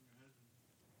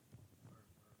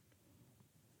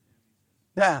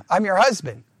 Yeah, I'm your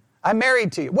husband. I'm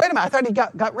married to you. Wait a minute, I thought he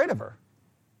got rid of her.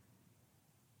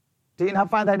 Do you not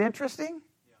find that interesting?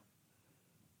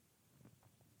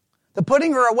 The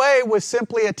putting her away was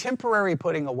simply a temporary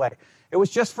putting away. It was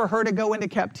just for her to go into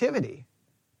captivity.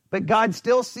 But God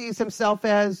still sees himself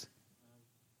as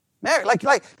married.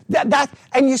 Like that.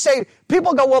 And you say,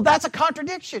 people go, well, that's a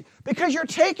contradiction. Because you're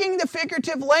taking the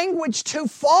figurative language too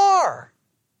far.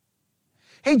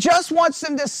 He just wants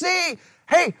them to see,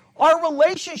 hey, our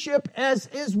relationship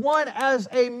is one as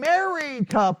a married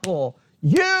couple.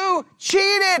 You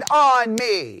cheated on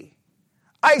me.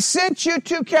 I sent you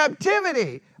to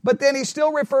captivity. But then he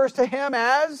still refers to him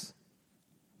as,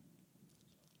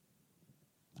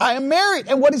 I am married.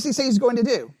 And what does he say he's going to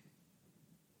do?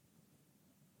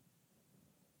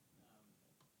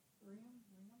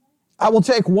 I will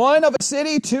take one of a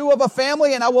city, two of a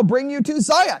family, and I will bring you to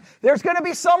Zion. There's going to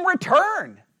be some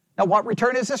return. Now, what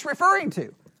return is this referring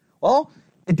to? Well,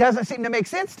 it doesn't seem to make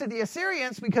sense to the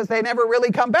Assyrians because they never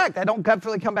really come back. They don't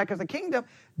really come back as a kingdom.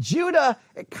 Judah,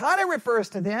 it kind of refers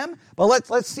to them, but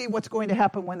let's see what's going to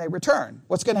happen when they return.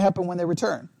 What's going to happen when they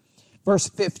return? Verse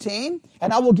 15,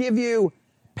 and I will give you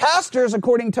pastors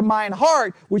according to mine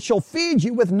heart, which shall feed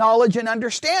you with knowledge and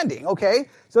understanding. Okay,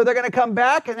 so they're going to come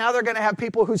back, and now they're going to have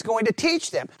people who's going to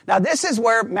teach them. Now, this is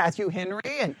where Matthew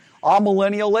Henry and all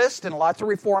millennialists and lots of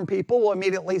Reformed people will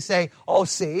immediately say, oh,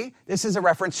 see, this is a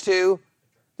reference to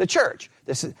the church.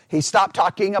 He stopped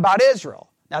talking about Israel.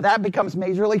 Now, that becomes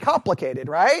majorly complicated,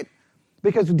 right?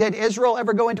 Because did Israel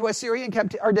ever go into Assyrian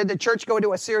captivity, or did the church go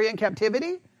into Assyrian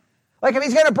captivity? Like, if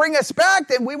he's going to bring us back,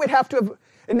 then we would have to have...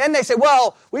 And then they say,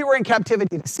 well, we were in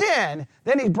captivity to sin.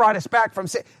 Then he brought us back from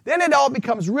sin. Then it all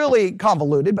becomes really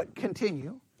convoluted, but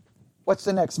continue. What's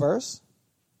the next verse?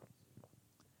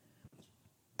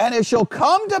 And it shall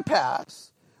come to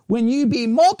pass when you be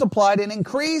multiplied and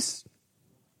increase.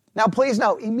 Now, please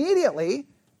note, immediately,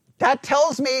 that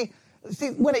tells me, see,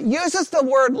 when it uses the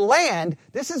word land,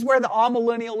 this is where the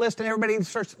amillennialist and everybody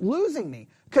starts losing me.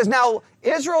 Because now,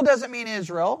 Israel doesn't mean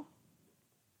Israel.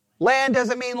 Land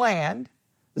doesn't mean land.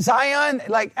 Zion,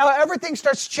 like everything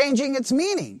starts changing its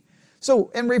meaning.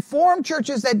 So in Reformed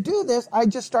churches that do this, I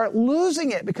just start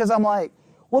losing it because I'm like,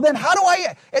 well then how do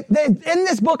isn't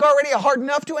this book already hard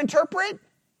enough to interpret?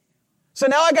 So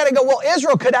now I got to go, well,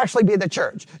 Israel could actually be the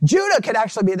church. Judah could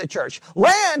actually be the church.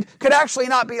 Land could actually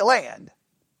not be land.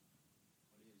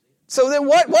 So then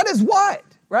what is what,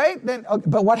 right? Then, okay,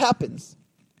 but what happens?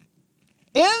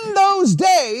 In those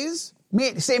days,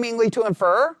 seemingly to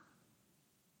infer,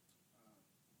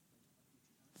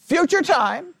 future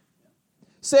time,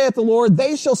 saith the Lord,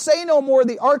 they shall say no more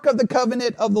the ark of the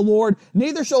covenant of the Lord,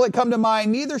 neither shall it come to mind,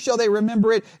 neither shall they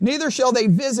remember it, neither shall they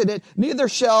visit it, neither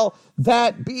shall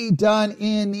that be done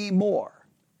anymore.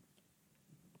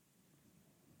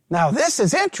 Now this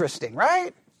is interesting,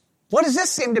 right? What does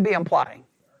this seem to be implying?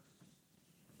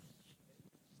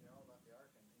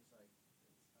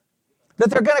 That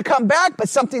they're going to come back, but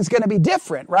something's going to be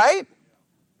different, right?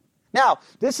 Now,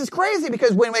 this is crazy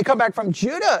because when they come back from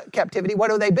Judah captivity, what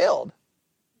do they build?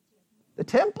 The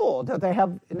temple that they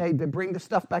have, and they bring the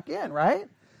stuff back in, right?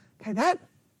 Okay, that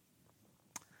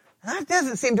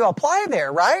doesn't seem to apply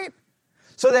there, right?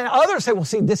 So then others say, well,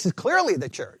 see, this is clearly the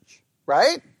church,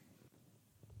 right?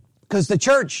 Because the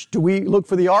church, do we look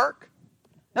for the ark?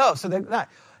 No, so they're not.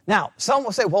 Now, some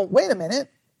will say, well, wait a minute.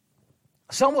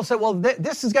 Some will say, well,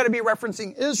 this has got to be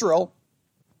referencing Israel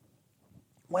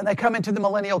when they come into the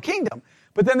millennial kingdom.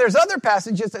 But then there's other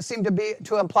passages that seem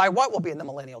to imply what will be in the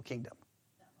millennial kingdom?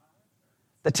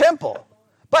 The temple.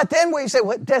 But then we say,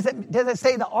 what does it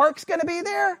say the ark's going to be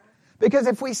there? Because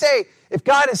if we say, if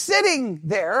God is sitting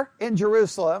there in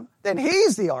Jerusalem, then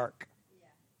he's the ark.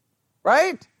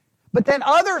 Right? But then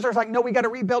others are like, no, we got to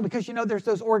rebuild because, there's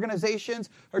those organizations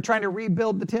who are trying to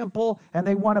rebuild the temple and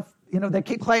they want to, they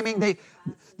keep claiming they're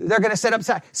going to set up.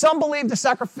 Some believe the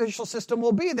sacrificial system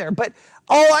will be there. But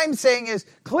all I'm saying is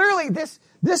clearly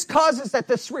this causes that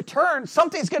this return,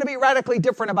 something's going to be radically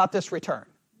different about this return.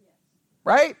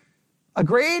 Right?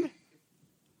 Agreed?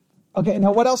 Okay,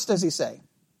 now what else does he say?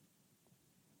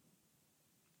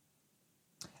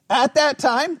 At that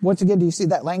time, once again, do you see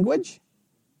that language?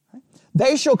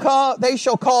 They shall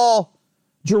call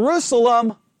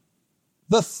Jerusalem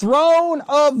the throne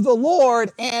of the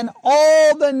Lord, and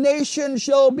all the nations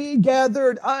shall be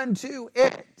gathered unto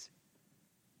it.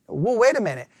 Well, wait a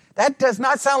minute. That does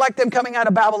not sound like them coming out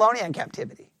of Babylonian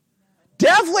captivity.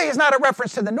 Definitely is not a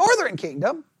reference to the northern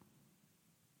kingdom.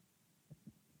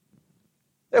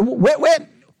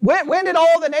 When did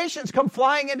all the nations come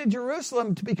flying into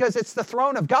Jerusalem because it's the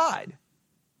throne of God?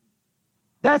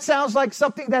 That sounds like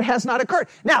something that has not occurred.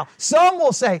 Now, some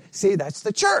will say, see, that's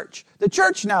the church. The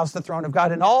church now is the throne of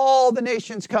God, and all the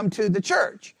nations come to the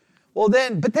church. But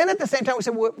then at the same time, we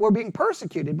say we're being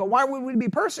persecuted. But why would we be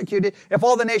persecuted if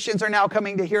all the nations are now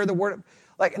coming to hear the word?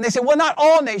 And they say, well, not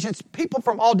all nations, people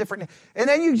from all different. And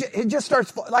then it just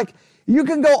starts, you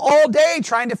can go all day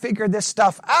trying to figure this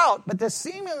stuff out. But this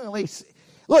seemingly,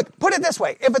 look, put it this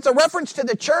way. If it's a reference to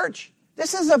the church,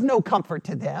 this is of no comfort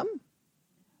to them.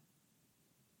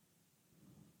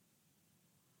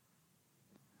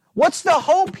 What's the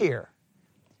hope here?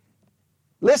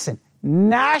 Listen,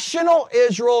 national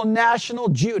Israel, national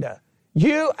Judah.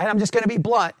 You, and I'm just going to be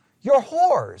blunt, you're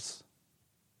whores.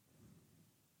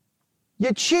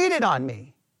 You cheated on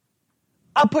me.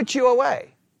 I'll put you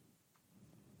away.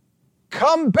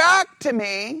 Come back to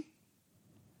me,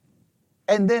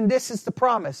 and then this is the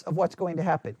promise of what's going to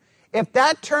happen. If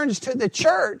that turns to the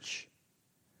church,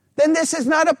 then this is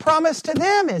not a promise to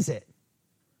them, is it?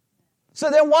 So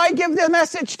then why give the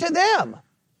message to them?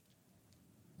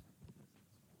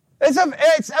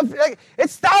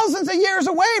 It's thousands of years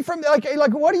away from,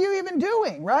 like what are you even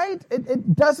doing, right?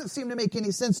 It doesn't seem to make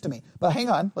any sense to me. But hang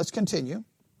on, let's continue.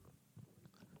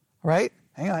 All right,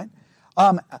 hang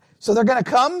on. So they're going to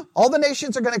come, all the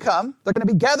nations are going to come, they're going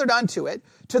to be gathered unto it,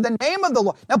 to the name of the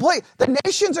Lord. Now please, the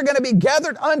nations are going to be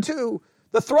gathered unto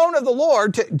the throne of the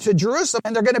Lord, to Jerusalem,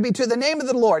 and they're going to be to the name of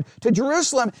the Lord, to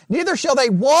Jerusalem, neither shall they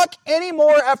walk any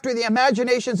more after the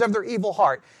imaginations of their evil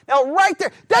heart. Now right there,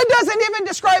 that doesn't even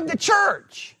describe the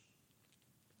church.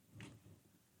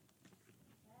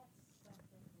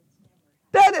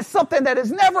 That is something that has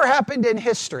never happened in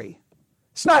history.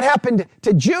 It's not happened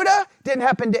to Judah, didn't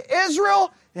happen to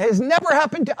Israel, it has never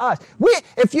happened to us.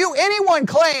 If anyone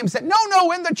claims that,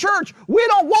 no, in the church, we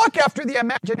don't walk after the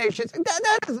imaginations,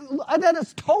 that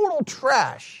is total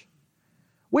trash.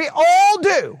 We all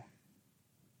do.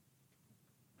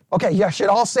 Okay, you should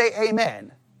all say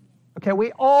amen. Okay,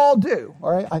 we all do.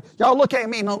 All right, y'all look at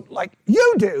me like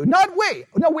you do, not we.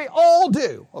 No, we all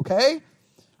do. Okay,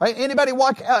 all right.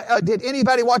 Did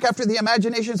anybody walk after the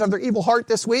imaginations of their evil heart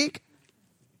this week?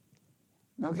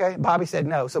 Okay, Bobby said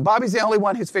no. So Bobby's the only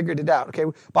one who's figured it out. Okay,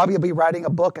 Bobby will be writing a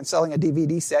book and selling a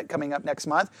DVD set coming up next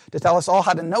month to tell us all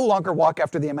how to no longer walk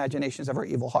after the imaginations of our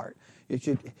evil heart.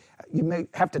 You may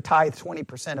have to tithe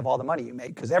 20% of all the money you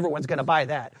make because everyone's going to buy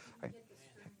that. Right?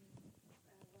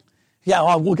 Yeah,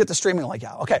 well, we'll get the streaming link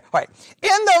out. Okay, all right.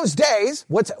 In those days,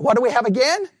 what do we have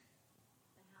again?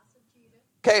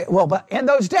 Okay, well, but in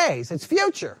those days, it's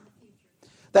future.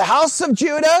 The house of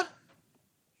Judah.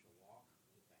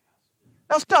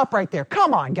 Now stop right there.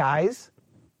 Come on, guys.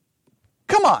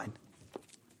 Come on.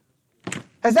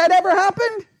 Has that ever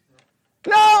happened?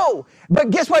 No. But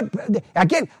guess what?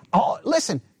 Again,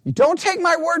 listen, you don't take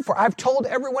my word for it. I've told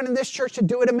everyone in this church to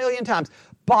do it 1,000,000 times.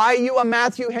 Buy you a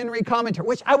Matthew Henry commentary,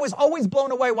 which I was always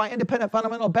blown away why independent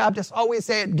fundamental Baptists always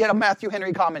say, get a Matthew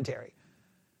Henry commentary.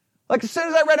 Like as soon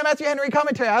as I read a Matthew Henry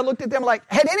commentary, I looked at them like,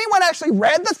 had anyone actually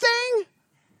read the thing?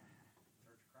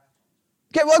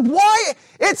 Okay, like why?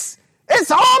 It's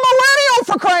all millennial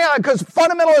for crying out, because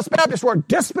fundamentalist Baptists were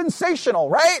dispensational,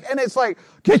 right? And it's like,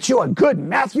 get you a good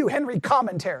Matthew Henry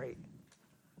commentary.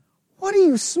 What are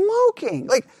you smoking?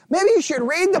 Like, maybe you should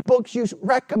read the books you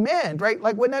recommend, right?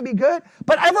 Like, wouldn't that be good?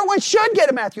 But everyone should get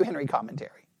a Matthew Henry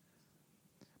commentary.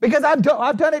 Because I've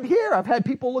done it here. I've had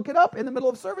people look it up in the middle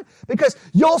of service. Because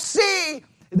you'll see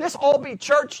this all be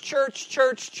church.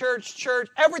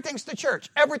 Everything's the church.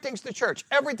 Everything's the church.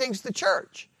 Everything's the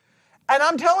church. And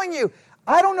I'm telling you,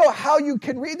 I don't know how you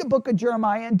can read the book of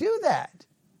Jeremiah and do that.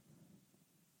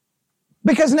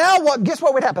 Because now guess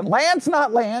what would happen? Land's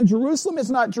not land. Jerusalem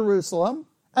is not Jerusalem.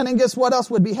 And then guess what else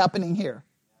would be happening here?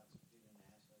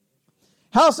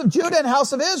 House of Judah and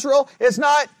house of Israel is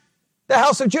not the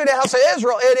house of Judah, house of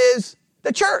Israel. It is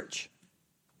the church.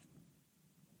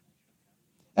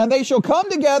 And they shall come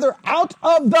together out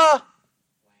of the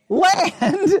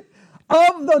land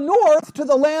of the north to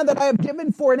the land that I have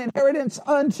given for an inheritance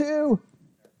unto.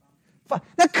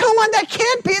 Now come on, that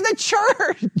can't be the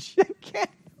church. It can't.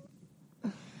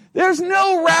 There's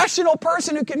no rational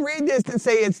person who can read this and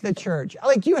say it's the church.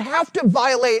 Like, you have to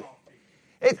violate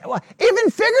it. Even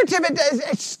figurative,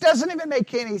 it just doesn't even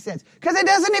make any sense. Because it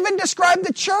doesn't even describe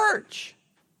the church.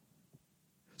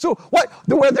 So what?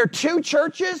 Were there two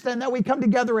churches? Then that we come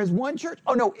together as one church?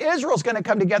 Oh no, Israel's going to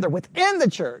come together within the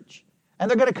church. And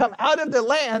they're going to come out of the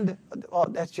land. Oh,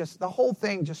 that's just, the whole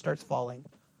thing just starts falling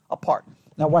apart.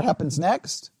 Now what happens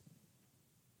next?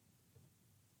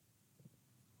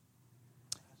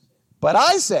 But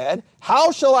I said,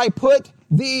 how shall I put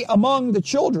thee among the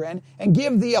children and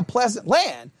give thee a pleasant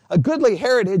land, a goodly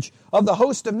heritage of the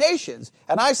host of nations?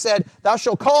 And I said, thou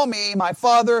shalt call me my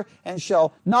father and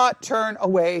shall not turn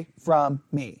away from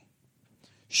me.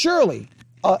 Surely,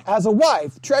 as a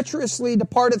wife treacherously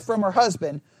departeth from her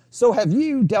husband, so have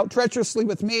you dealt treacherously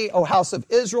with me, O house of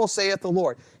Israel, saith the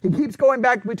Lord. He keeps going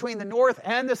back between the north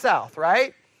and the south,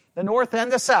 right? The north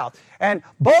and the south. And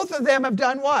both of them have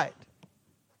done what?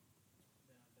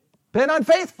 Been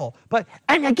unfaithful.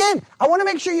 And again, I want to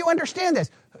make sure you understand this.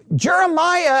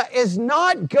 Jeremiah is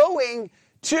not going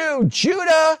to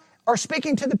Judah or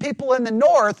speaking to the people in the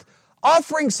north,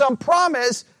 offering some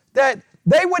promise that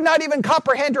they would not even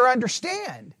comprehend or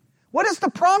understand. What is the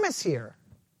promise here?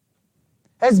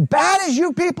 As bad as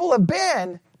you people have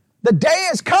been, the day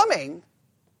is coming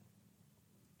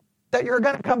that you're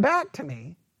going to come back to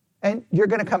me, and you're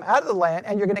going to come out of the land,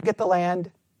 and you're going to get the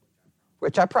land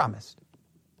which I promised.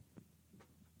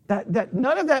 That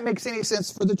none of that makes any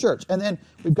sense for the church. And then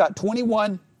we've got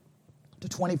 21 to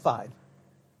 25,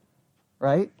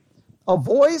 right? A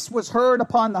voice was heard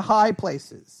upon the high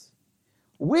places.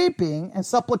 weeping and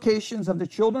supplications of the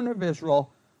children of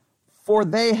Israel, for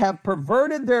they have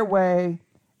perverted their way,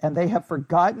 and they have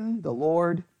forgotten the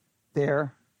Lord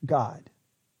their God.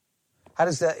 How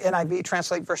does the NIV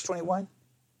translate verse 21?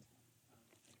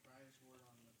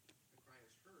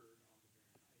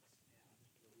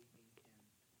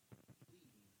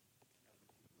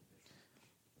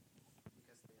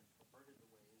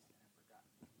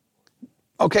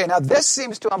 Okay, now this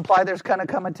seems to imply there's going to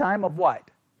come a time of what?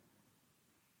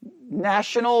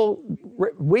 National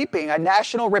weeping, a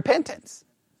national repentance,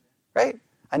 right?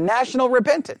 A national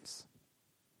repentance.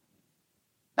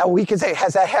 Now we can say,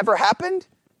 has that ever happened?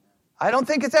 I don't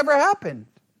think it's ever happened.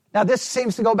 Now this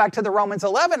seems to go back to the Romans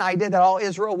 11 idea that all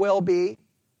Israel will be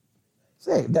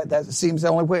saved. That seems the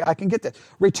only way I can get this.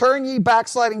 Return ye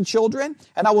backsliding children,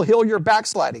 and I will heal your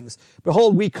backslidings.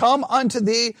 Behold, we come unto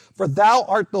thee, for thou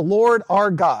art the Lord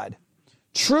our God.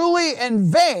 Truly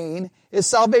in vain is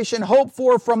salvation hoped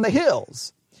for from the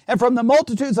hills, and from the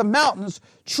multitudes of mountains.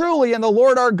 Truly in the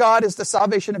Lord our God is the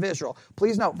salvation of Israel.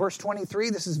 Please note, verse 23,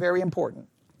 this is very important.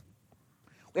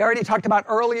 We already talked about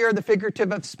earlier the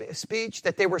figurative of speech,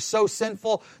 that they were so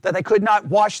sinful that they could not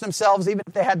wash themselves even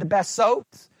if they had the best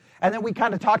soaps. And then we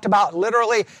kind of talked about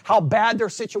literally how bad their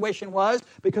situation was,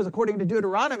 because according to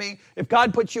Deuteronomy, if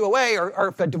God puts you away or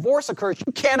if a divorce occurs,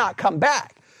 you cannot come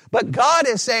back. But God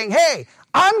is saying, hey,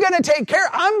 I'm going to take care.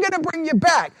 I'm going to bring you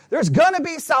back. There's going to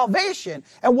be salvation.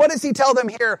 And what does he tell them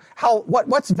here?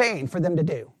 What's vain for them to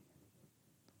do?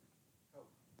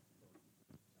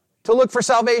 To look for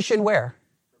salvation where?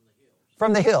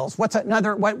 From the hills. That's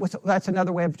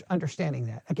another way of understanding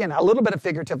that. Again, a little bit of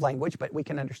figurative language, but we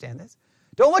can understand this.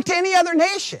 Don't look to any other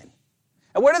nation.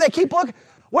 And where do they keep looking?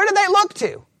 Where do they look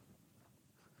to?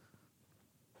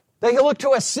 They look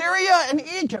to Assyria and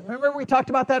Egypt. Remember we talked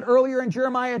about that earlier in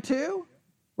Jeremiah 2?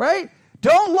 Right?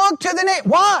 Don't look to the nation.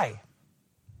 Why?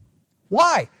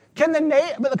 Why? Can the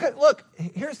nation... Look,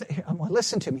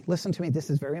 listen to me. Listen to me. This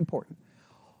is very important.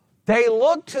 They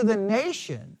look to the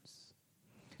nations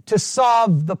to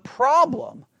solve the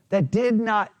problem that did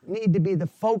not need to be the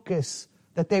focus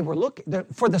that they were looking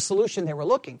for, the solution they were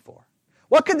looking for.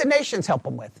 What could the nations help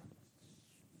them with?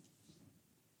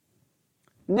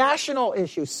 National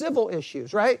issues, civil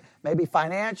issues, right? Maybe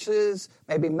finances,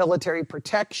 maybe military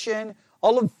protection,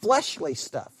 all of fleshly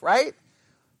stuff, right?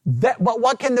 But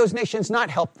what can those nations not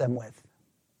help them with?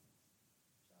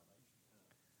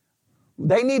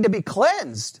 They need to be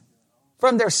cleansed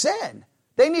from their sin.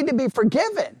 They need to be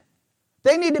forgiven.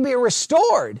 They need to be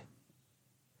restored.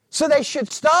 So they should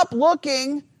stop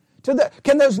looking to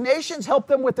can those nations help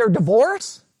them with their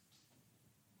divorce?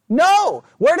 No.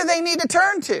 Where do they need to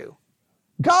turn to?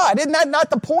 God. Isn't that not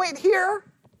the point here?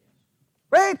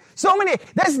 Right? So many,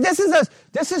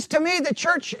 this is to me, the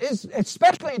church is,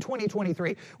 especially in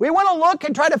 2023, we want to look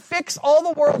and try to fix all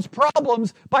the world's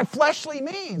problems by fleshly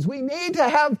means. We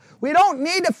don't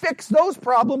need to fix those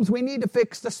problems. We need to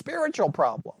fix the spiritual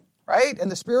problem, right? And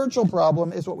the spiritual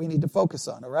problem is what we need to focus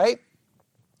on, all right?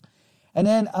 And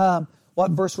then,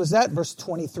 what verse was that? Verse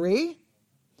 23.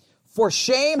 For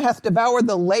shame hath devoured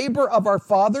the labor of our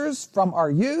fathers from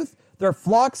our youth, their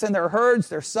flocks and their herds,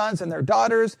 their sons and their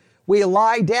daughters. We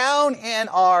lie down in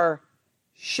our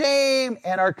shame,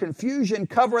 and our confusion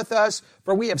covereth us,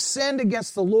 for we have sinned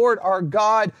against the Lord our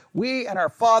God, we and our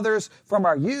fathers from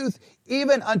our youth,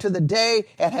 even unto the day,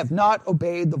 and have not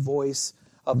obeyed the voice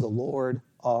of the Lord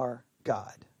our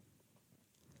God.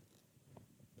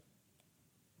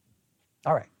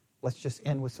 All right, let's just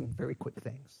end with some very quick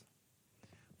things.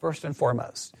 First and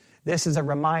foremost, this is a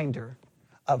reminder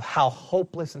of how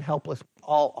hopeless and helpless we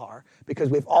all are, because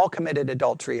we've all committed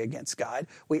adultery against God.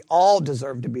 We all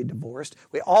deserve to be divorced.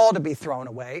 We all to be thrown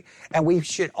away. And we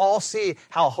should all see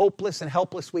how hopeless and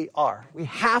helpless we are. We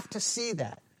have to see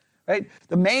that, right?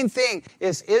 The main thing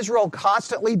is Israel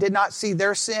constantly did not see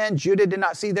their sin. Judah did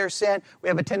not see their sin. We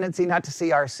have a tendency not to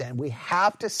see our sin. We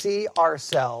have to see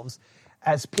ourselves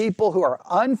as people who are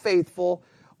unfaithful.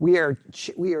 We are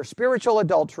spiritual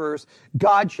adulterers.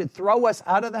 God should throw us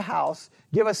out of the house,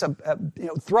 give us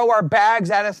throw our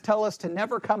bags at us, tell us to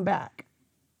never come back.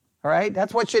 All right?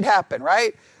 That's what should happen,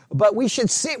 right? But we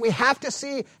have to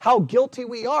see how guilty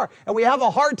we are. And we have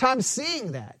a hard time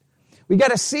seeing that. We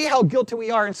got to see how guilty we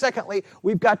are. And secondly,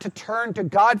 we've got to turn to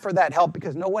God for that help,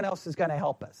 because no one else is going to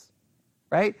help us.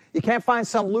 Right? You can't find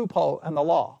some loophole in the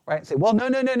law, right? And say, well,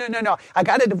 no. I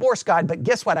got to divorce, God, but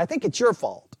guess what? I think it's your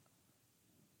fault.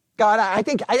 God, I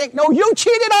think, no, you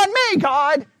cheated on me,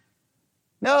 God.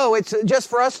 No, it's just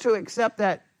for us to accept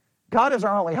that God is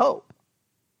our only hope.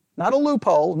 Not a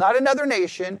loophole, not another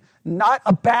nation, not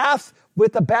a bath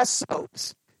with the best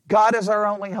soaps. God is our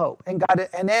only hope. And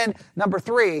then number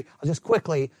 3, I'll just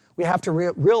quickly, we have to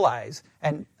realize,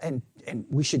 and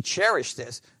we should cherish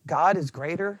this, God is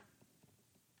greater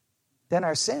than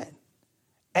our sin.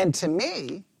 And to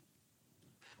me,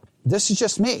 this is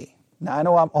just me. Now, I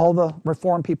know all the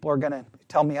Reformed people are going to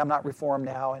tell me I'm not Reformed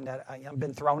now and that I've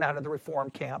been thrown out of the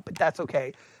Reformed camp, but that's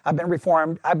okay. I've been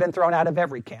Reformed. I've been thrown out of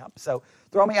every camp. So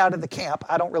throw me out of the camp.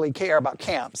 I don't really care about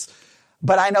camps.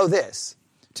 But I know this.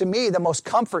 To me, the most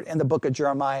comfort in the book of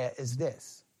Jeremiah is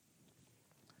this.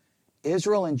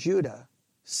 Israel and Judah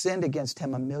sinned against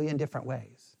him a million different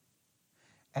ways.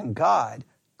 And God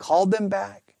called them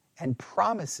back and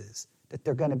promises that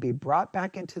they're going to be brought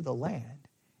back into the land.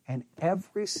 And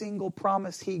every single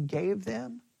promise he gave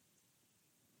them,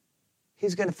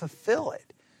 he's going to fulfill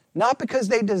it. Not because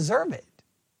they deserve it,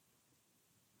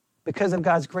 because of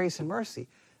God's grace and mercy.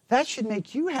 That should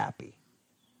make you happy.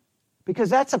 Because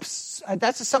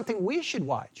that's something we should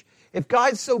watch. If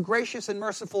God's so gracious and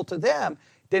merciful to them,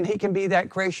 then he can be that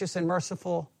gracious and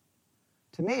merciful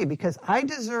to me. Because I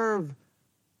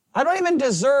don't even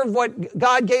deserve what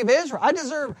God gave Israel. I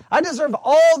deserve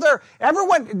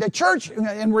everyone, the church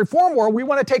in Reform world, we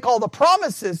want to take all the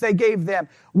promises they gave them.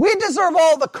 We deserve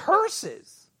all the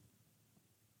curses.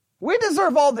 We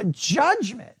deserve all the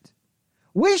judgment.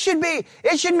 It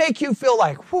should make you feel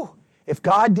like, whew, if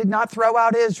God did not throw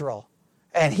out Israel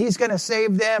and he's going to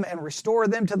save them and restore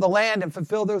them to the land and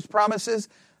fulfill those promises,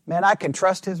 man, I can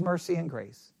trust his mercy and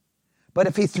grace. But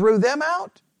if he threw them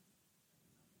out,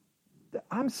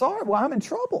 I'm sorry, well, I'm in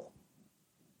trouble.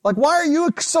 Like, why are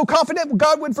you so confident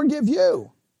God would forgive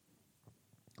you?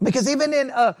 Because even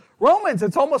in Romans,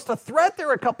 it's almost a threat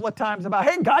there a couple of times about,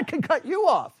 hey, God can cut you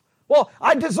off. Well,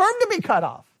 I deserve to be cut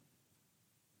off.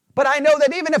 But I know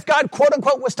that even if God, quote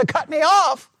unquote, was to cut me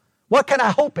off, what can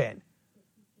I hope in?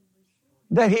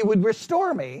 That he would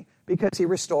restore me because he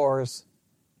restores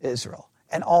Israel.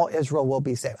 And all Israel will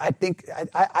be saved. I think,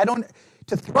 I don't,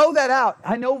 to throw that out,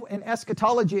 I know in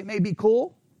eschatology it may be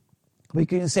cool. We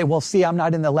can say, well, see, I'm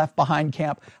not in the left behind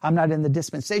camp. I'm not in the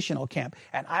dispensational camp.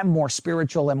 And I'm more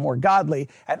spiritual and more godly.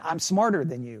 And I'm smarter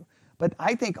than you. But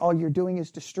I think all you're doing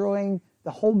is destroying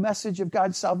the whole message of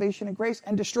God's salvation and grace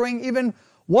and destroying even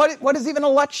what does even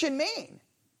election mean?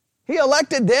 He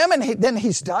elected them and then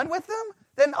he's done with them?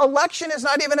 Then election is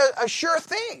not even a sure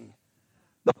thing.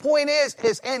 The point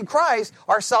is in Christ,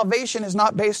 our salvation is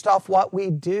not based off what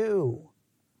we do.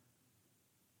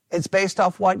 It's based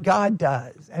off what God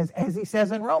does. As he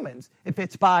says in Romans, if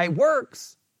it's by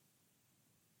works,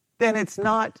 then it's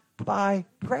not by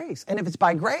grace. And if it's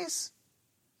by grace,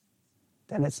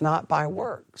 then it's not by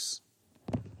works.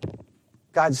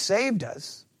 God saved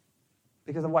us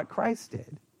because of what Christ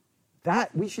did.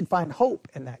 That we should find hope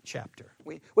in that chapter.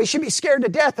 We should be scared to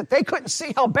death that they couldn't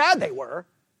see how bad they were.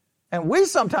 And we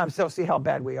sometimes don't see how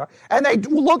bad we are. And they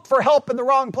looked for help in the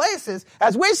wrong places,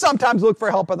 as we sometimes look for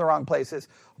help in the wrong places.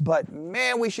 But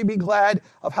man, we should be glad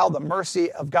of how the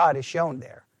mercy of God is shown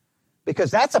there. Because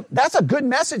that's a good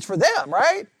message for them,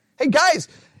 right? Hey guys,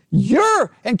 you're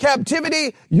in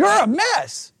captivity, you're a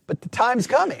mess. But the time's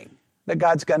coming that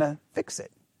God's going to fix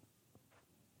it.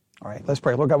 All right, let's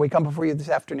pray. Lord God, we come before you this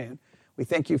afternoon. We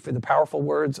thank you for the powerful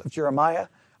words of Jeremiah.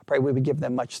 I pray we would give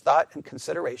them much thought and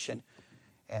consideration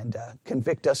and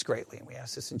convict us greatly. And we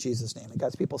ask this in Jesus' name. And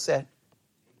God's people said,